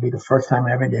 That was going to be the first time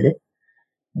I ever did it.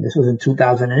 And this was in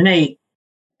 2008.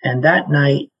 And that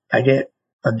night I get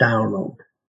a download.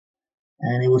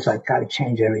 And it was like, gotta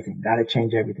change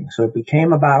everything. So it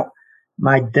became about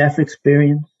my death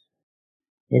experience,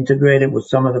 integrated with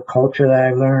some of the culture that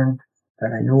I learned,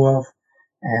 that I knew of.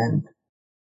 And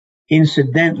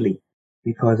incidentally,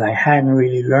 because I hadn't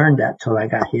really learned that till I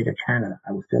got here to Canada.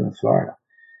 I was still in Florida.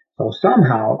 So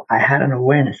somehow I had an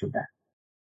awareness of that.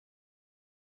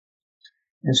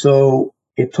 And so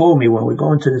it told me when we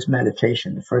go into this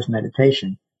meditation, the first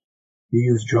meditation, you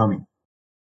use drumming.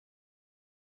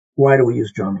 Why do we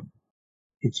use drumming?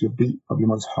 It's your beat of your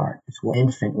mother's heart. It's what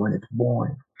infant, when it's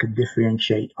born, could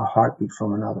differentiate a heartbeat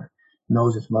from another,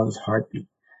 knows its mother's heartbeat.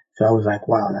 So I was like,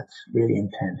 wow, that's really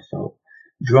intense. So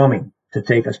drumming to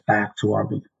take us back to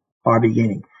our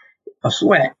beginning. A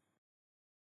sweat,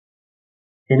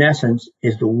 in essence,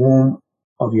 is the womb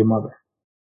of your mother.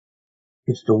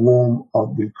 It's the womb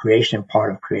of the creation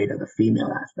part of creator, the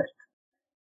female aspect.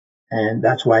 And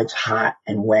that's why it's hot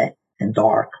and wet and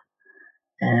dark.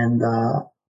 And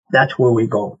that's where we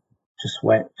go to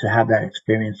sweat, to have that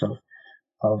experience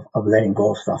of letting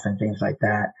go of stuff and things like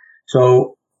that.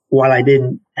 So while I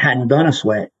hadn't done a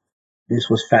sweat, this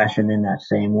was fashioned in that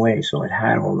same way. So it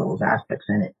had all those aspects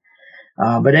in it.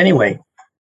 But anyway,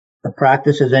 the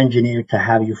practice is engineered to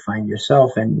have you find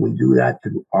yourself. And we do that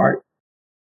through art.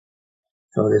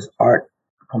 So there's art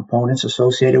components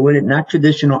associated with it, not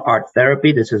traditional art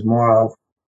therapy. This is more of,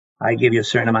 I give you a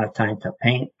certain amount of time to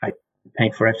paint. I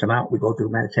paint for X amount. We go through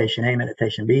meditation A,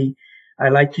 meditation B. I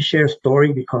like to share a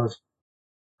story because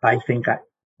I think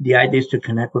the idea is to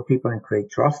connect with people and create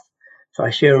trust. So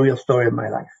I share a real story of my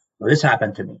life. So this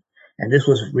happened to me, and this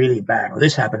was really bad. Or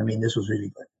this happened to me, and this was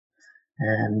really good.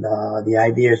 And the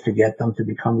idea is to get them to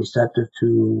become receptive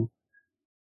to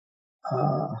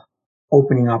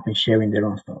opening up and sharing their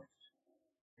own stories.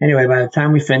 Anyway, by the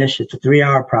time we finish, it's a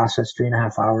 3-hour process,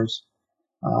 3.5 hours.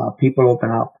 People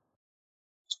open up,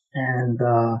 and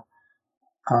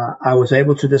I was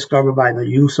able to discover by the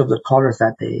use of the colors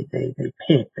that they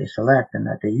pick, they select, and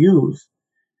that they use,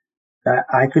 that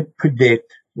I could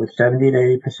predict with 70 to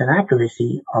 80%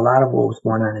 accuracy a lot of what was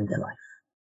going on in their life.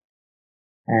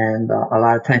 And a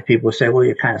lot of times people say, well,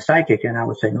 you're kind of psychic. And I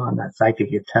would say, no, I'm not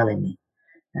psychic. You're telling me.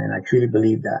 And I truly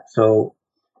believe that. So,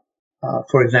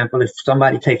 for example, if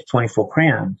somebody takes 24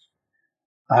 crayons,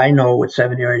 I know with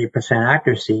 70 or 80%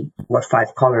 accuracy what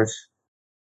 5 colors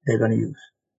they're going to use.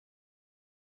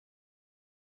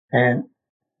 And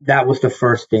that was the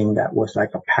first thing that was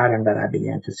like a pattern that I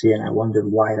began to see. And I wondered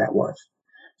why that was.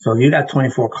 So you got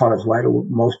 24 colors. Why do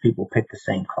most people pick the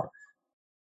same colors?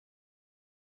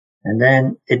 And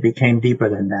then it became deeper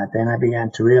than that. Then I began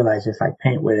to realize if I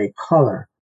paint with a color,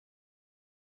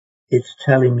 it's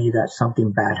telling me that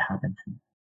something bad happened to me.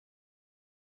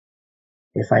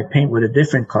 If I paint with a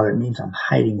different color, it means I'm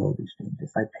hiding all these things.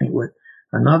 If I paint with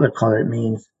another color, it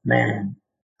means, man,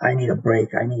 I need a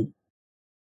break.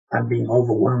 I'm being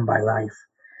overwhelmed by life.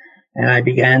 And I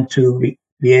began to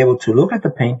be able to look at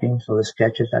the paintings or the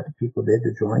sketches that the people did,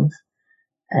 the drawings,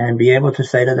 and be able to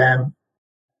say to them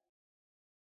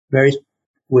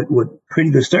with pretty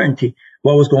good certainty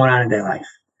what was going on in their life.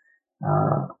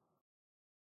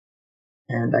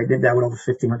 And I did that with over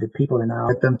 1,500 people, and now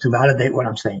I get them to validate what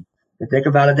I'm saying. If they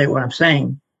can validate what I'm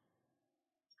saying,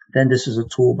 then this is a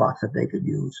toolbox that they could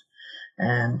use.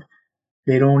 And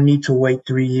they don't need to wait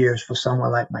 3 years for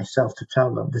someone like myself to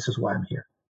tell them this is why I'm here.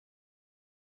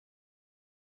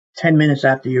 10 minutes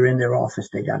after you're in their office,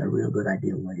 they got a real good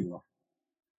idea where you are.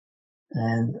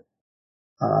 And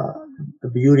the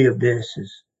beauty of this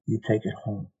is you take it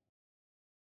home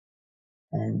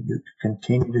and you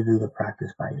continue to do the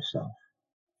practice by yourself.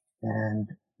 And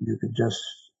you could just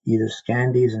either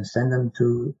scan these and send them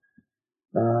to,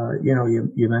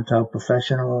 your mental health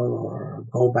professional, or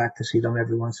go back to see them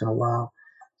every once in a while.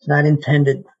 It's not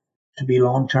intended to be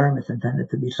long term. It's intended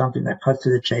to be something that cuts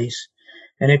to the chase,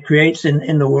 and it creates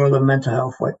in the world of mental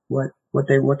health what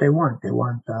they want. They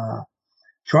want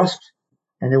trust,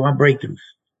 and they want breakthroughs.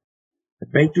 The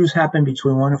breakthroughs happen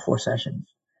between 1 and 4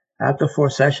 sessions. After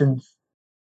 4 sessions,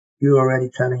 you're already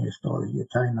telling your story. You're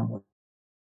telling them what's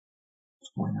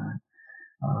going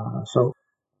on. So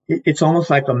it's almost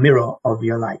like a mirror of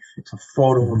your life. It's a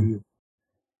photo of you.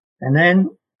 And then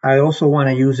I also want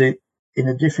to use it in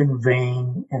a different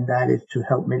vein, and that is to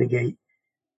help mitigate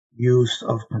use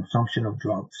of consumption of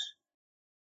drugs.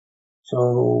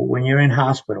 So when you're in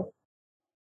hospital,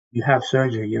 you have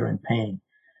surgery, you're in pain.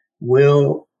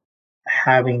 Will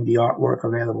having the artwork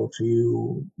available to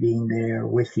you, being there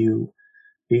with you,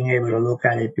 being able to look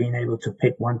at it, being able to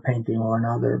pick one painting or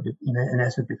another, in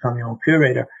essence, become your own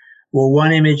curator, will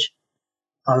one image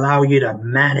allow you to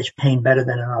manage pain better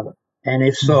than another? And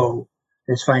if so,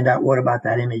 let's find out what about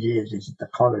that image is. Is it the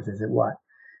colors? Is it what?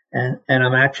 And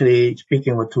I'm actually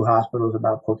speaking with 2 hospitals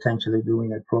about potentially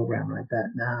doing a program like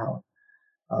that now.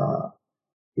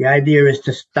 The idea is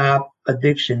to stop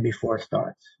addiction before it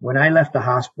starts. When I left the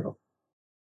hospital,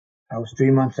 I was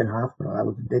 3 months in hospital. I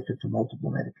was addicted to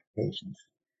multiple medications.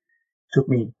 It took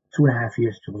me 2.5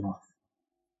 years to get off.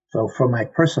 So from my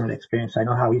personal experience, I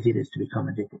know how easy it is to become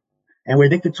addicted. And we're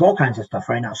addicted to all kinds of stuff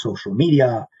right now. Social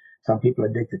media. Some people are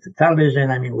addicted to television.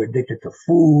 We're addicted to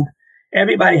food.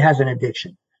 Everybody has an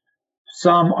addiction.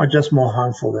 Some are just more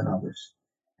harmful than others.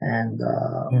 And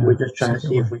we're just trying to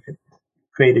see if we could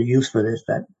create a use for this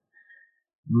that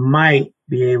might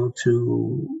be able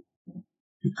to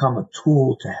become a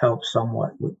tool to help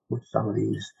somewhat with some of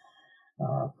these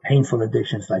painful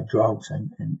addictions like drugs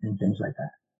and things like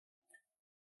that.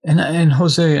 And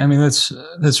Jose,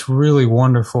 that's really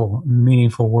wonderful,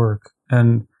 meaningful work.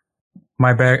 And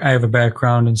I have a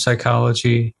background in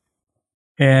psychology,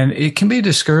 and it can be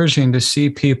discouraging to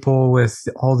see people with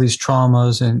all these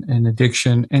traumas and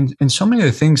addiction and so many of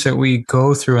the things that we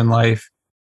go through in life.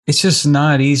 It's just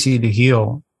not easy to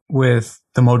heal with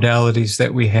the modalities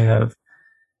that we have.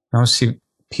 I see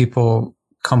people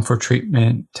come for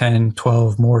treatment 10,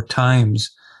 12 more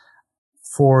times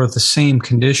for the same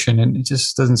condition, and it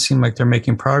just doesn't seem like they're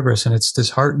making progress, and it's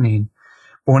disheartening.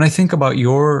 But when I think about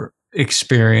your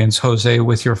experience, Jose,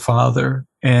 with your father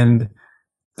and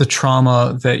the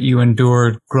trauma that you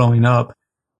endured growing up,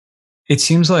 it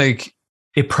seems like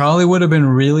it probably would have been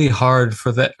really hard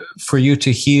for you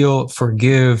to heal,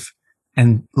 forgive,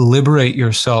 and liberate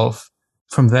yourself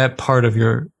from that part of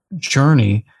your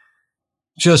journey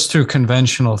just through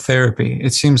conventional therapy.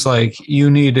 It seems like you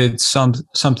needed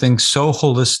something so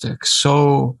holistic,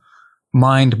 so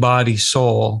mind, body,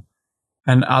 soul.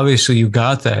 And obviously you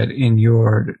got that in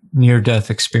your near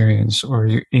death experience, or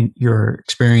in your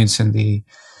experience on the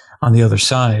other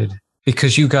side,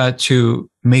 because you got to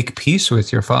make peace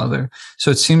with your father.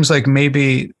 So it seems like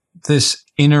maybe this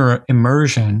inner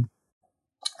immersion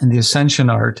in the ascension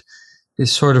art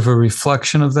is sort of a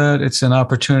reflection of that. It's an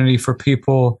opportunity for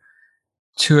people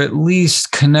to at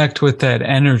least connect with that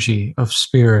energy of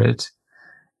spirit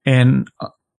and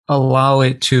allow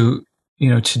it to,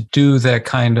 to do that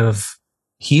kind of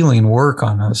healing work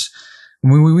on us.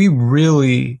 We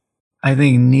really, I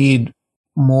think, need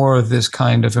more of this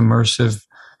kind of immersive,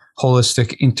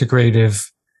 holistic,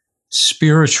 integrative,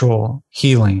 spiritual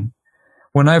healing.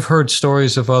 When I've heard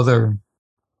stories of other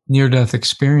near-death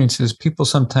experiences, people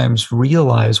sometimes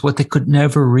realize what they could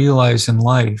never realize in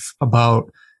life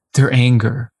about their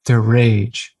anger, their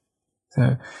rage.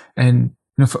 And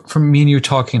from me and you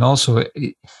talking also,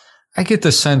 I get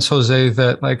the sense, Jose,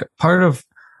 that like part of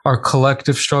our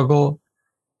collective struggle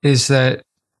is that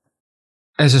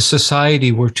as a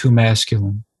society, we're too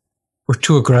masculine. We're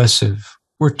too aggressive.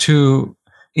 We're too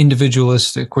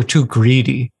individualistic. We're too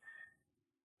greedy.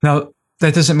 Now,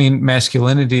 that doesn't mean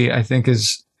masculinity, I think,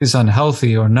 is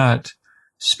unhealthy or not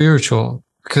spiritual,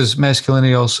 because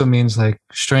masculinity also means like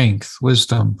strength,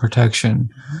 wisdom, protection,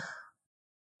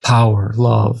 power,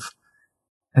 love.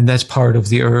 And that's part of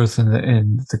the earth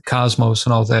and the cosmos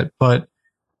and all that. But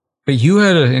you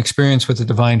had an experience with the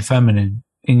divine feminine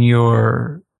in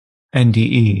your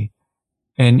NDE.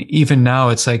 And even now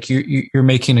it's like you're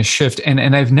making a shift.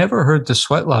 And I've never heard the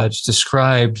sweat lodge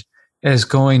described as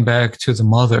going back to the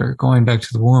mother, going back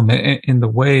to the womb in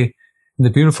the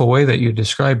beautiful way that you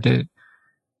described it.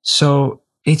 So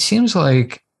it seems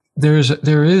like there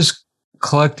is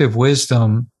collective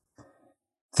wisdom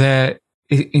that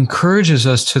it encourages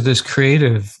us to this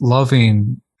creative,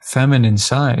 loving, feminine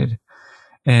side.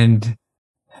 And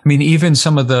I mean, even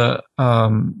some of the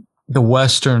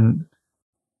Western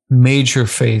major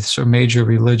faiths or major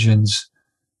religions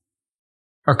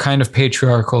are kind of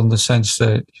patriarchal in the sense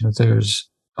that, there's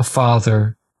a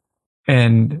father,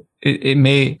 and it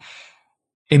may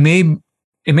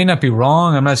not be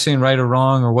wrong. I'm not saying right or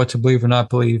wrong or what to believe or not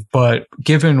believe, but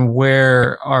given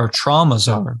where our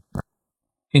traumas are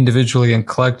individually and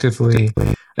collectively,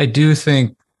 I do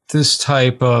think this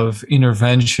type of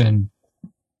intervention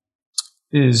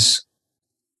is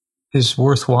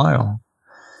worthwhile.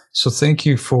 So thank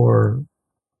you for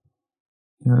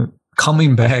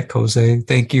coming back, Jose.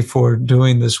 Thank you for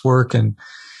doing this work and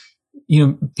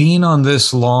being on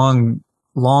this long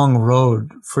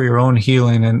road for your own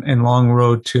healing and long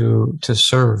road to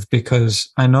serve,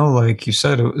 because I know, like you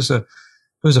said, it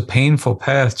was a painful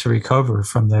path to recover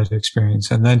from that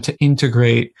experience, and then to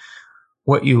integrate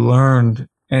what you learned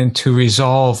and to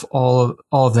resolve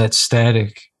all that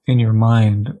static in your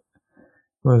mind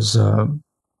was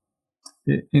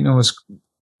was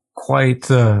quite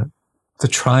the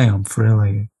triumph,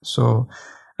 really. So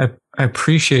I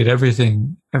appreciate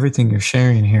everything you're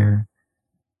sharing here,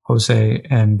 Jose.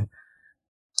 And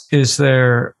is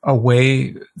there a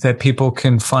way that people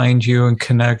can find you and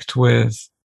connect with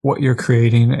what you're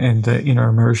creating and the inner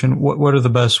immersion? What are the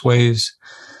best ways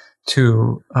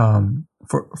to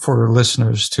for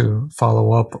listeners to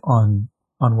follow up on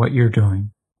what you're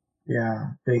doing? Yeah,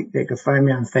 they can find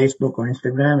me on Facebook or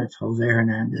Instagram. It's Jose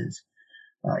Hernandez,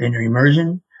 Inner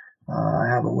Immersion. I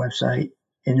have a website,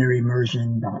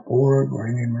 innerimmersion.org or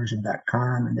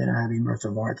innerimmersion.com, and then I have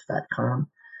immersivearts.com.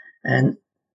 And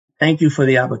thank you for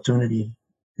the opportunity.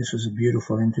 This was a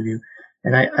beautiful interview.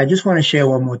 And I just want to share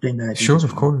one more thing that I think Sure,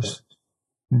 of course.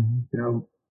 Mm-hmm.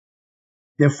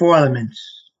 There are 4 elements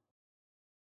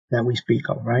that we speak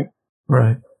of, right?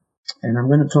 Right. And I'm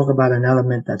going to talk about an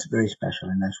element that's very special,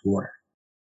 and that's water.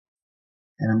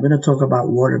 And I'm going to talk about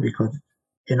water because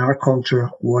in our culture,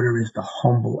 water is the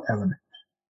humble element.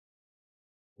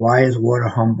 Why is water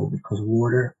humble? Because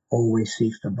water always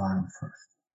seeks the bottom first.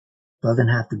 Doesn't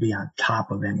have to be on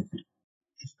top of anything.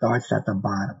 It starts at the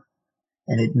bottom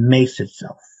and it makes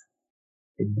itself.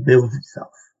 It builds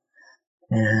itself.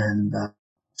 And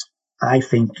I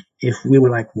think if we were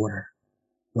like water,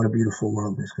 what a beautiful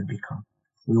world this could become.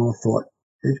 We all thought,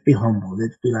 let's be humble.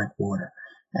 Let's be like water.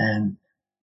 And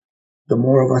the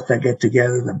more of us that get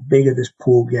together, the bigger this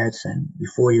pool gets. And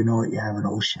before you know it, you have an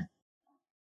ocean.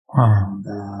 Wow.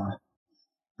 And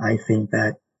I think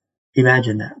that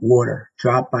Imagine that. Water,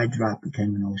 drop by drop,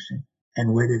 became an ocean.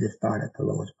 And where did it start? At the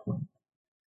lowest point.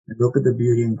 And look at the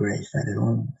beauty and grace that it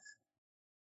owns.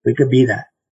 We could be that.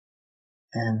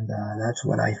 And that's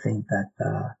what I think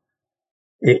that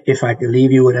if I could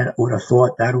leave you with a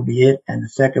thought, that'll be it. And the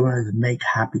second one is make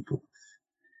happy thoughts.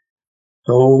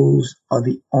 Those are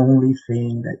the only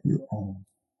thing that you own.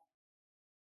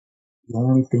 The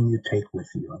only thing you take with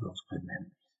you are those good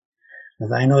memories.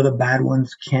 Because I know the bad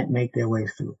ones can't make their way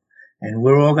through. And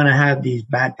we're all going to have these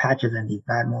bad patches and these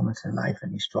bad moments in life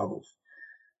and these struggles.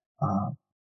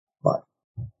 But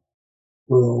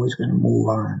we're always going to move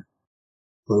on.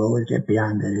 We'll always get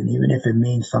beyond it. And even if it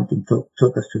means something took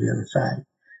us to the other side,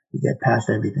 we get past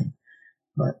everything.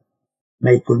 But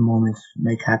make good moments,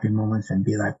 make happy moments, and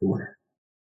be like water.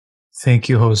 Thank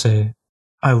you, Jose.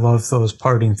 I love those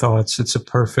parting thoughts. It's a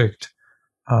perfect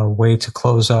way to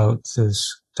close out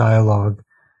this dialogue.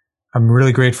 I'm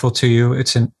really grateful to you.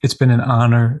 It's been an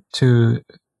honor to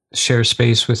share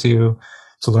space with you,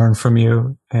 to learn from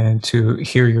you, and to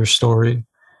hear your story.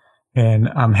 And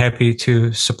I'm happy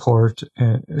to support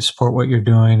what you're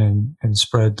doing and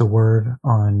spread the word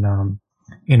on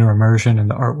inner immersion and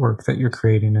the artwork that you're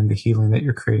creating and the healing that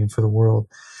you're creating for the world.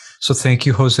 So thank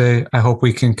you, Jose. I hope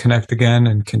we can connect again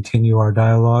and continue our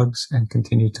dialogues and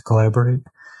continue to collaborate.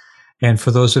 And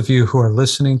for those of you who are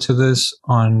listening to this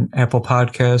on Apple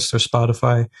Podcasts or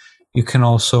Spotify, you can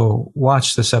also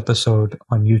watch this episode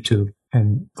on YouTube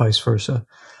and vice versa.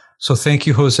 So thank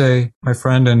you, Jose, my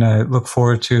friend, and I look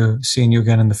forward to seeing you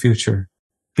again in the future.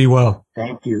 Be well.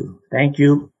 Thank you. Thank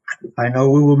you. I know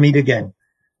we will meet again.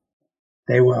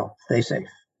 Stay well. Stay safe.